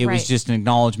don't. It was just an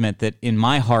acknowledgement that in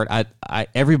my heart, I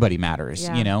everybody matters,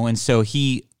 and so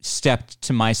he stepped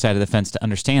to my side of the fence to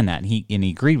understand that, and he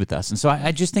agreed with us. And so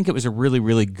I just think it was a really,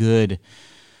 really good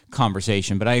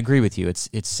conversation. But I agree with you. It's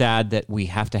sad that we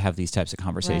have to have these types of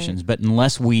conversations, but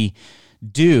unless we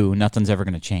do, nothing's ever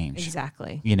going to change.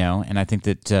 Exactly. And I think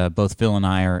that both Phil and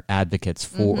I are advocates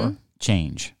for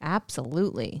change.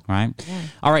 Absolutely. Right. Yeah.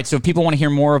 All right. So if people want to hear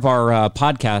more of our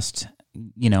podcast,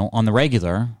 on the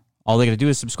regular, all they got to do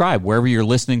is subscribe wherever you're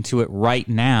listening to it right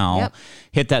now. Yep.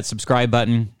 Hit that subscribe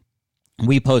button.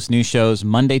 We post new shows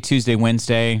Monday, Tuesday,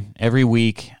 Wednesday, every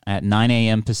week at 9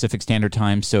 a.m. Pacific Standard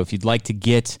Time. So if you'd like to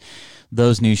get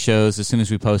those new shows as soon as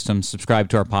we post them, subscribe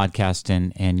to our podcast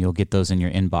and you'll get those in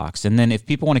your inbox. And then if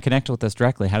people want to connect with us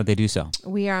directly, how do they do so?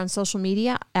 We are on social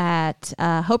media at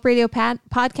Hope Radio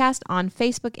Podcast on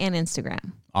Facebook and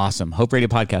Instagram. Awesome. Hope Radio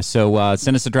Podcast. So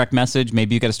send us a direct message.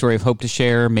 Maybe you got a story of hope to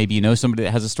share. Maybe you know somebody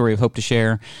that has a story of hope to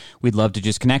share. We'd love to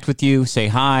just connect with you, say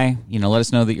hi, let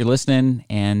us know that you're listening,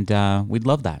 and we'd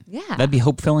love that. Yeah. That'd be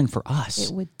hope-filling for us.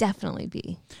 It would definitely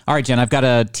be. All right, Jen, I've got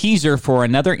a teaser for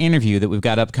another interview that we've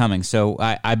got upcoming. So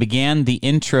I began the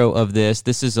intro of this.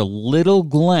 This is a little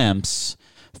glimpse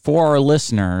for our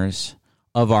listeners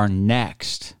of our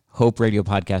next Hope Radio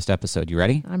Podcast episode. You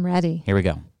ready? I'm ready. Here we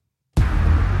go.